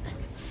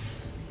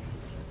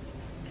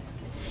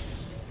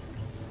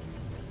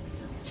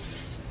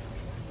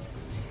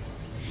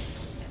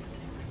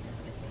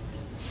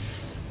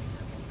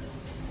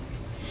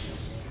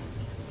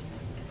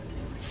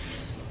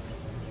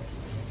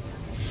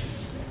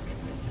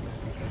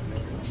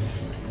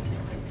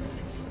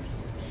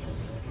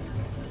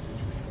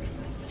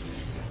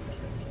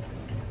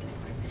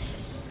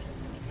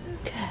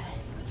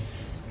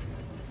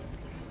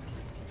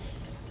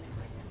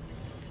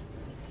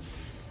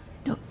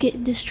 Not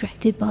getting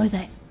distracted by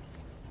that.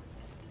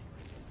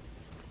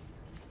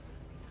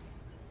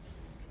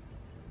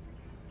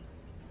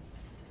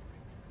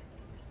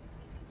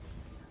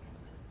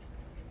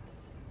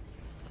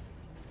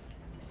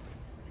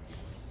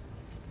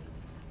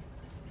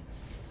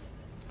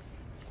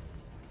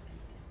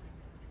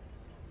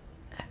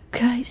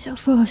 Okay, so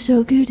far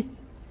so good.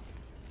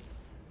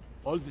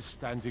 All this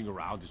standing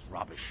around is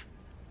rubbish.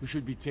 We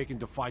should be taking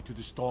the fight to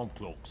the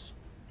Stormcloaks.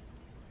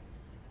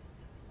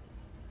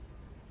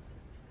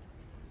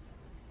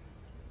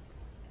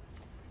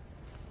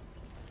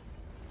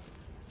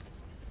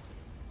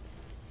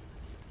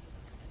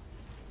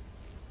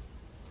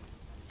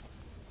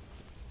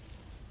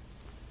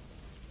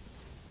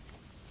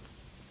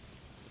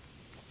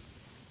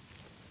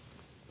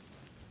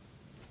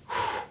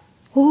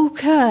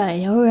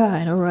 Okay,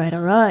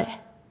 alright.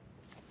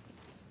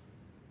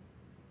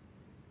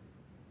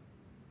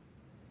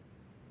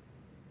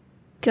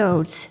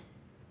 Goats.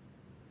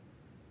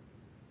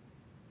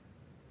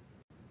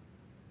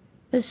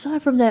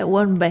 Aside from that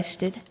one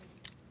bastard.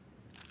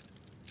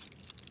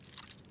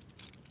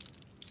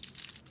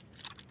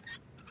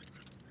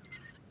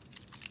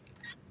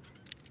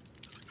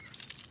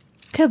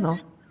 Come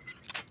on.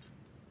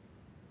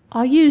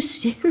 Are you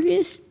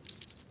serious?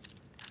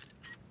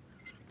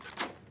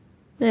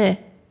 There.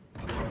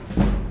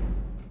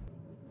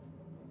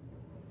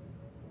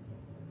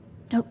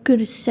 Not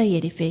gonna say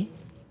anything.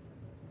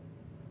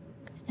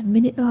 'Cause the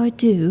minute I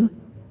do,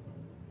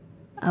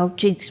 I'll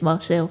jinx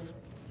myself.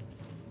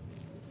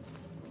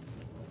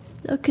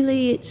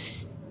 Luckily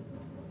it's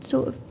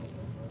sort of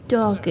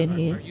dark in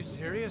here. Are you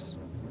serious?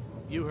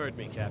 You heard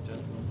me,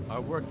 Captain.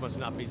 Our work must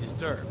not be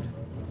disturbed.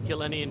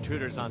 Kill any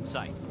intruders on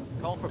sight.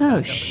 Call for backup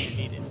if you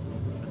need it.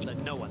 But let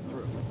no one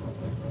through.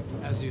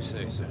 As you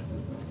say, sir.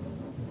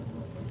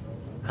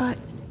 Right.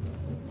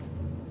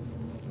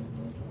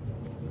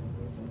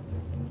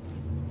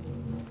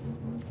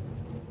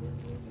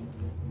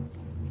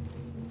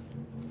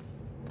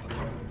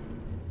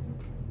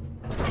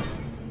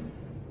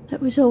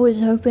 That was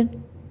always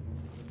open.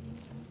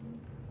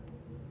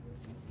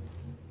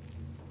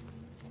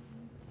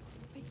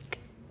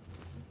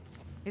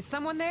 Is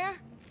someone there?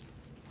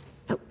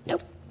 Nope,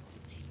 nope.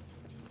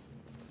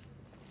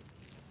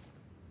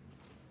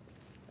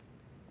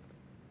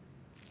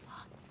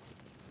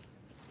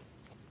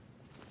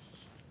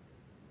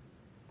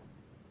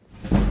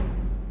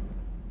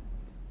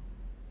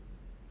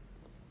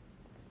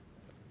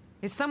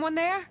 Is someone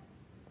there?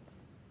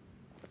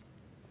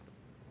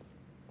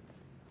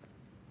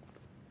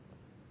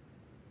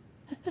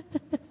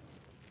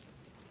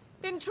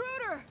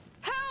 Intruder!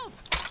 Help!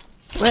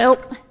 Well.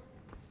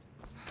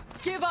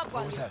 Give up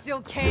while you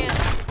still can.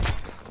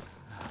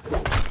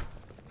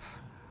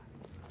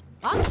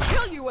 I'll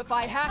kill you if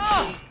I have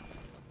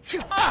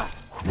to.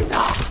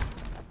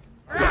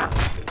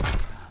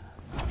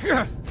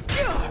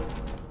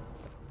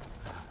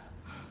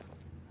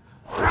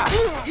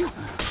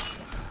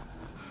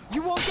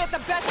 You won't get the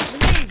best of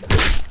me!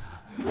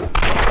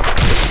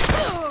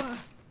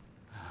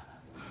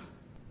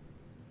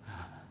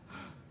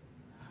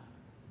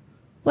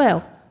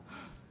 Well.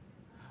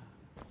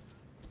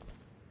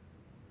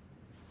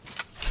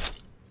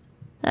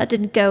 That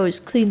didn't go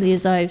as cleanly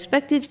as I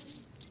expected.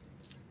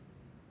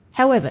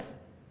 However.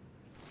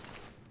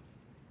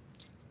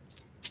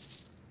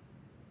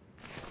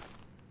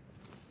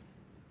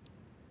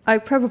 I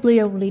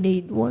probably only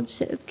need one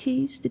set of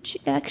keys. Did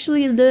she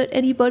actually alert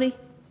anybody?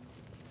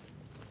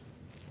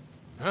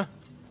 Huh?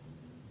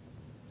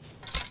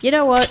 You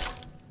know what?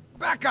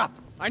 Back up!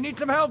 I need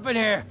some help in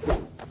here!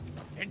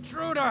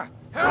 Intruder!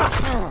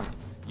 Help!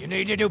 You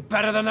need to do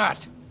better than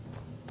that!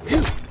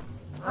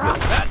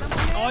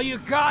 That's all you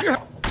got?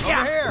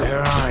 Over here!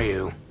 Where are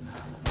you?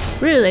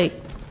 Really?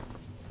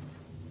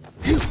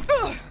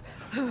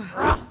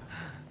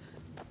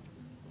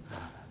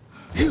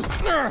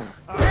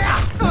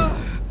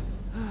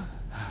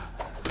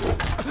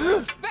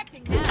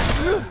 Expecting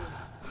that.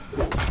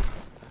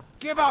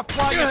 Give up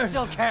while you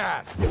still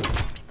can!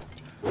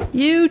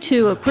 You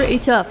two are pretty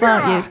tough,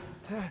 aren't you?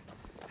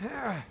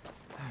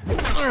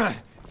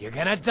 You're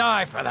gonna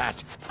die for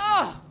that!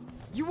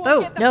 You won't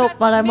Oh, get the no, best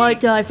but of I me. might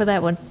die for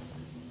that one.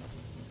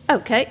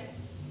 Okay.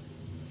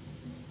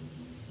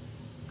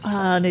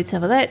 I need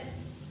some of that.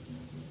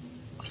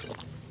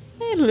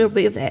 And a little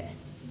bit of that.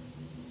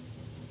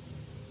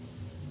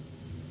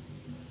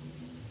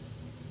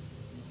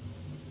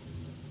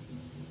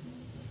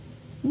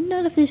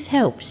 None of this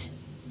helps.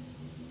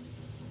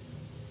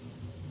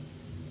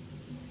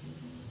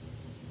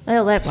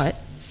 Well, that might.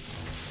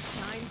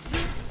 Time to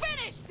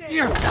finish this!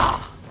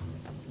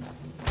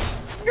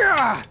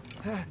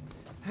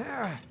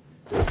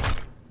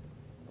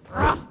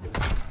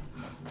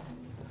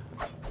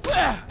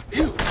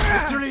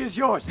 Victory is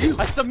yours!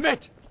 I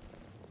submit!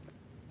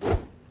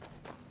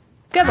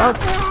 Come on!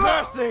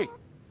 Mercy!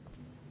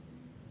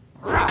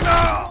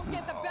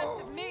 Get the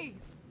best of me!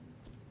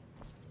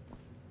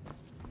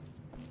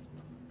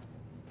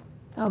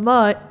 I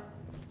might.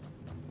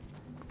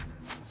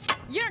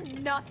 You're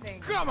nothing!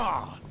 Come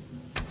on!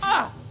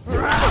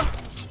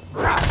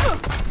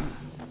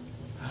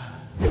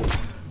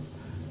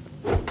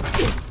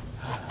 It's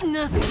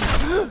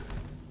nothing.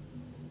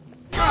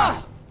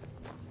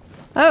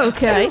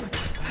 Okay.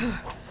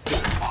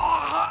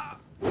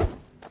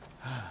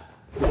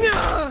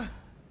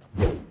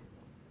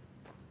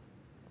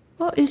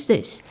 What is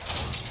this?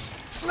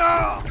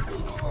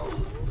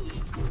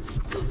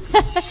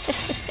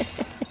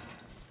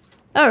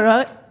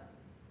 Alright.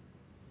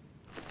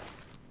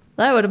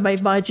 That would have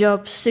made my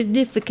job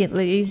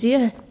significantly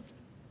easier.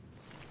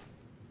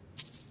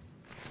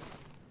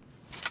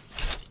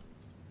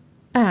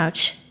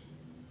 Ouch.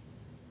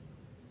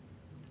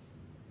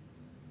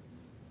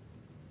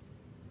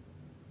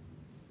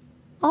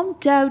 I'm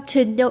down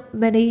to not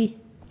many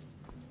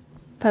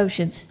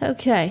potions.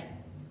 Okay.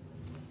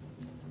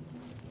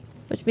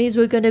 Which means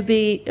we're going to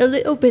be a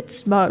little bit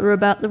smarter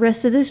about the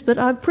rest of this, but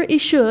I'm pretty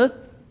sure...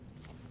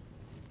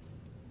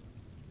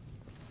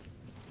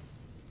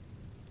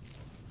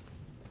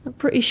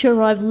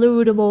 I've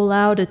lured them all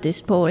out at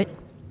this point.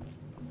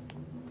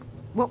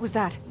 What was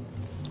that?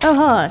 Oh,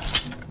 hi.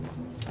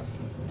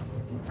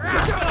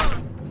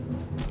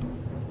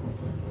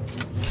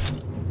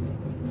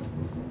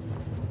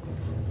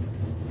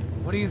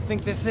 What do you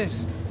think this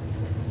is?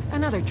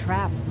 Another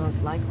trap,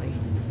 most likely.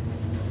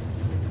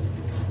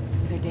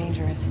 These are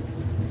dangerous.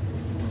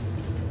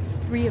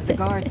 3 of the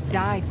guards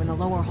died when the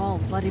lower hall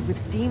flooded with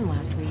steam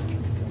last week.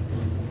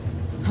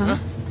 Huh?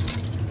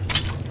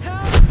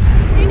 Help!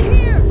 In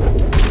here!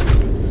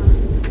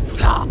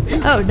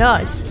 Oh,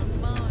 nice.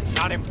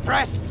 Not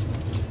impressed?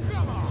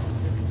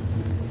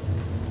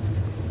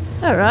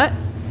 Alright.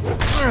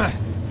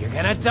 You're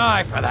gonna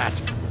die for that.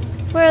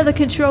 Where are the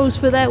controls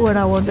for that one,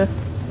 I wonder?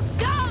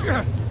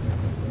 Come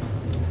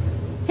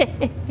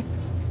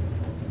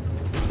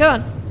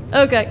on.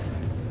 Okay.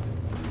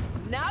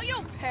 Now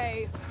you'll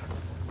pay.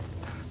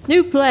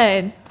 New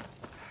plan.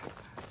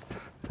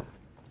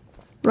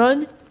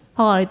 Run.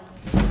 Hide.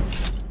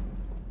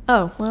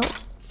 Oh, well.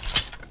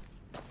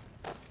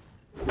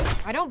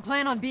 I don't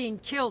plan on being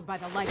killed by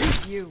the likes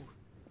of you.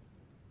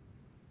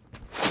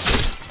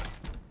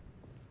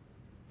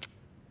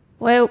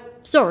 Well,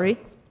 sorry.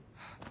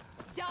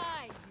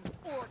 Die, you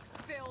orc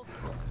filth.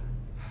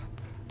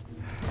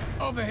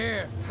 Over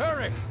here,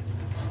 hurry!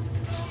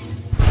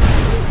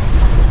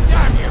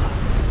 Damn you!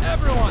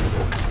 Everyone!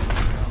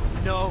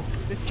 No,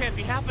 this can't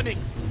be happening.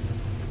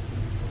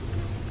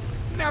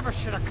 Never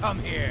should have come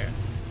here.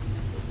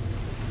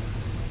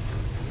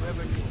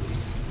 Whoever did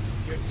this,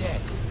 you're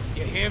dead.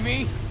 You hear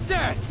me?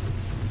 Dead!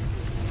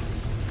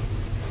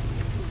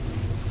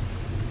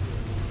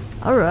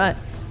 Alright.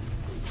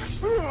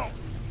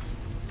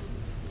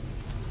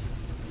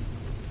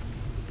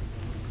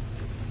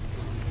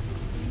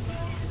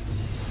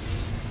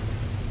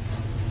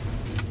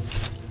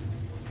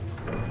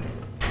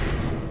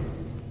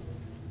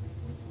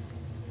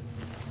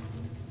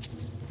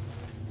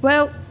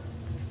 Well,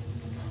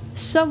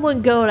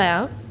 someone got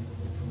out.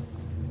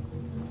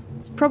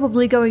 It's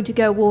probably going to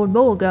go warn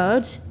more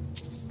guards.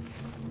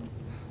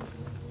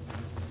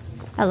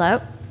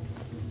 Hello.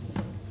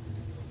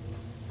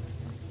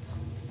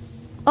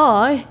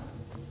 I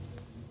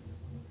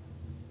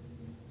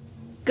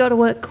gotta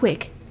work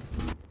quick.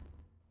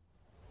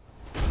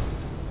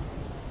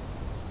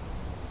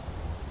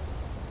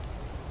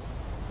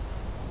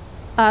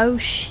 Oh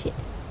shit.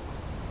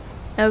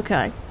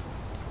 Okay.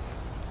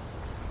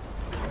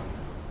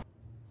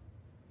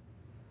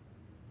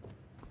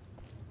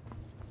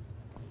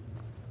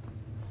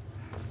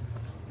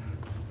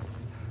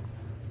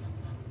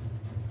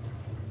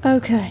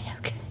 Okay.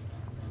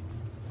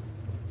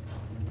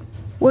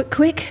 Work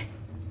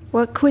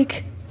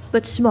quick,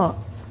 but smart.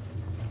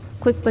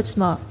 Quick but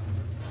smart.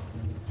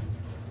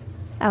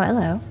 Oh,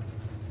 hello.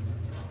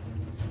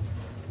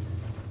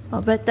 I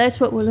bet that's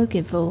what we're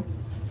looking for.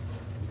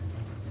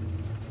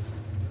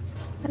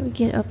 How do we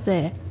get up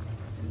there?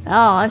 Oh,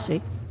 I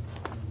see.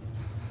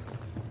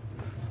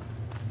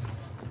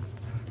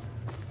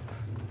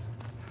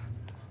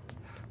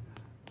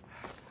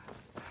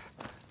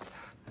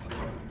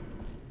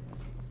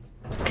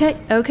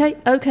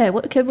 Okay,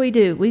 what can we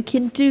do? We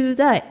can do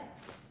that.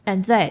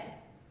 And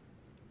that.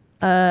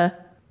 I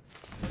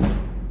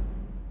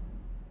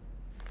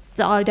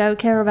don't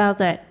care about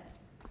that.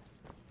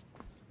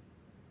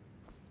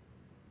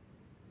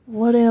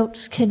 What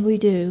else can we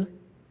do?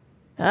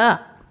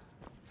 Ah.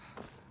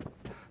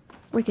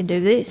 We can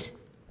do this.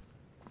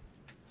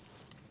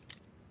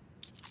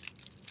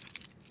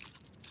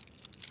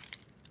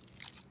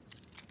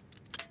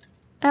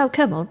 Oh,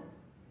 come on.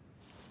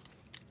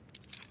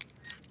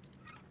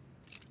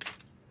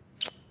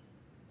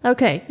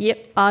 Okay,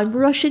 yep, I'm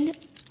rushing.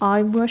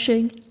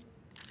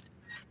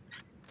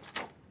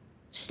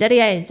 Steady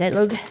hands,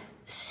 Atlug.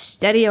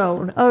 Steady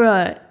on.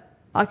 Alright,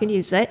 I can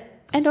use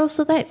that. And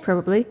also that,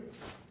 probably.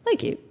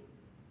 Thank you.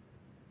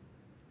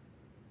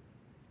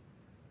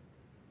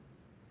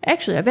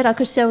 Actually, I bet I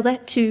could sell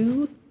that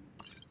too.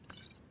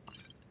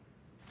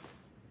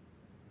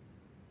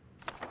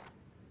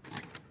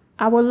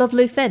 Our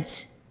lovely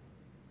fence.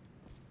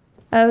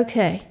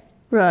 Okay,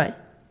 right.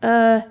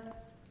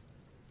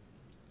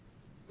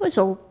 What's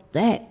all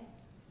that?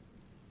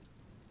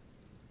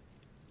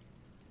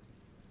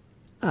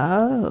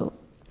 Oh.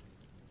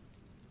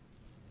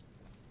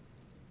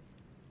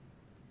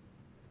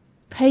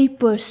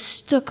 Paper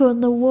stuck on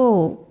the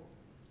wall.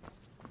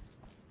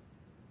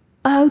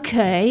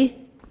 Okay,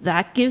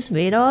 that gives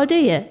me an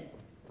idea.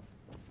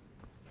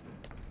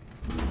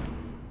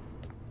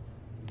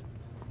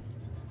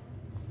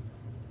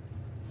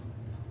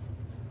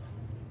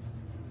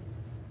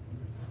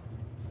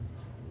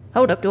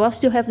 Hold up, do I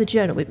still have the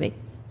journal with me?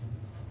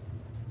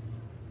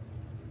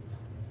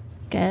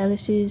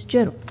 Gallus'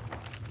 journal.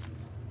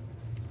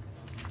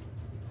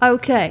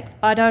 Okay,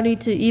 I don't need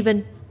to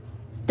even...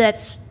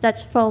 That's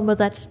Fulmer,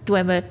 that's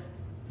Dwemer.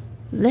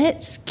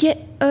 Let's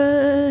get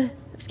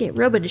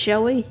rubbing,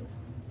 shall we?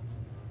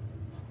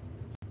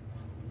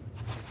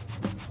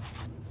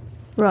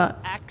 Right.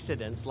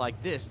 Accidents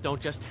like this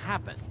don't just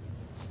happen.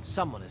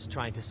 Someone is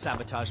trying to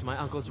sabotage my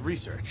uncle's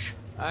research.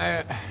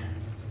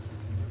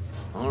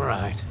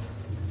 Alright.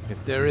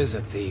 If there is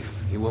a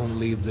thief, he won't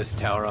leave this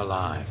tower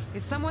alive.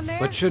 Is someone there?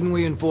 But shouldn't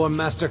we inform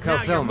Master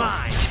Calcelmo?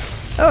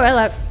 Oh,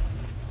 hello.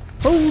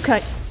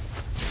 Okay.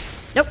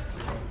 Nope.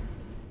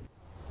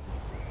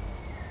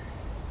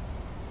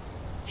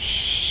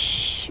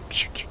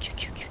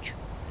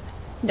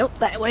 Not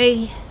that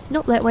way.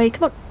 Not that way.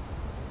 Come on.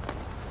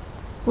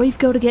 We've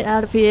got to get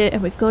out of here,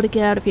 and we've got to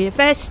get out of here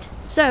fast.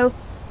 So,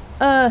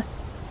 come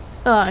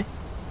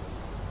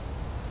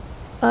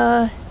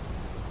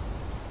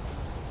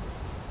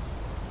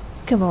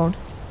on.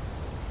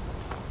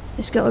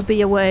 There's got to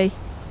be a way.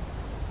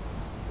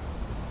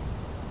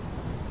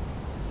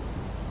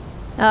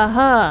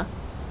 Aha!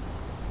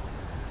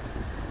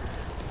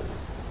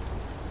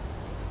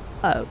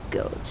 Oh,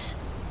 God.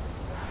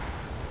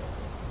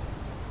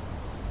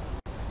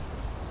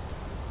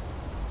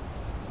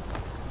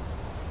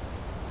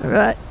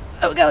 Alright.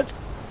 Oh, God!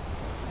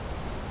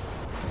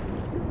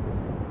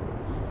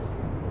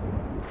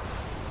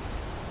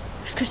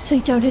 I was going to say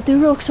don't hit the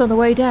rocks on the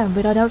way down,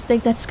 but I don't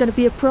think that's going to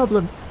be a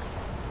problem.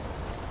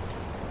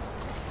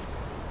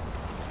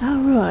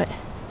 Alright.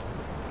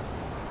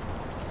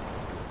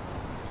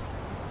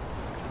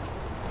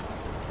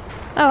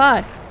 Oh,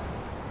 hi.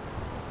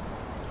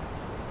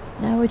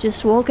 Now we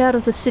just walk out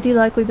of the city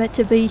like we meant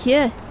to be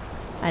here,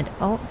 and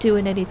aren't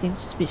doing anything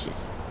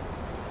suspicious.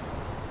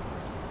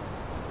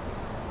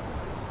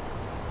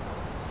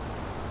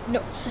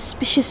 Not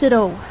suspicious at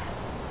all.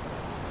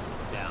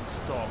 Damn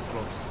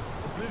stormcloaks.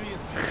 Oblivion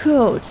takes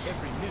Codes.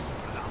 every miss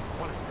of the last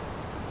one of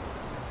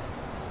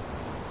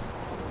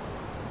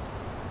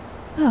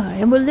them. I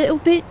am a little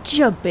bit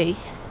jumpy.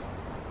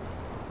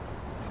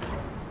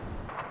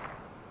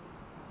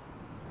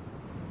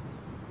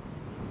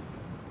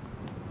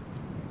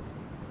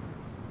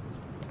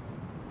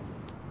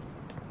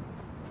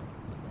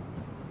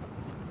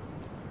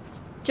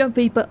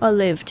 Jumpy, but I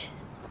lived.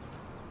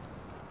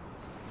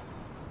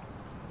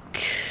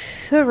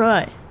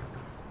 Alright.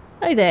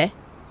 Hey there.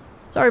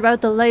 Sorry about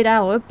the late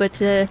hour, but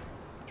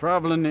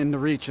Traveling in the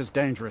Reach is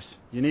dangerous.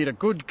 You need a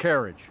good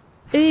carriage.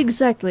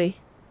 Exactly.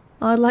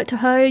 I'd like to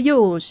hire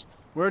yours.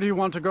 Where do you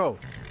want to go?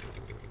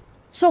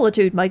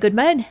 Solitude, my good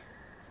man.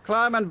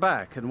 Climb and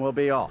back and we'll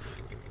be off.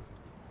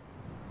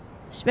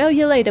 Smell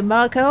you later,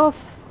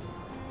 Markov.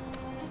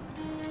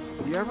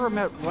 You ever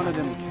met one of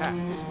them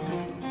cats?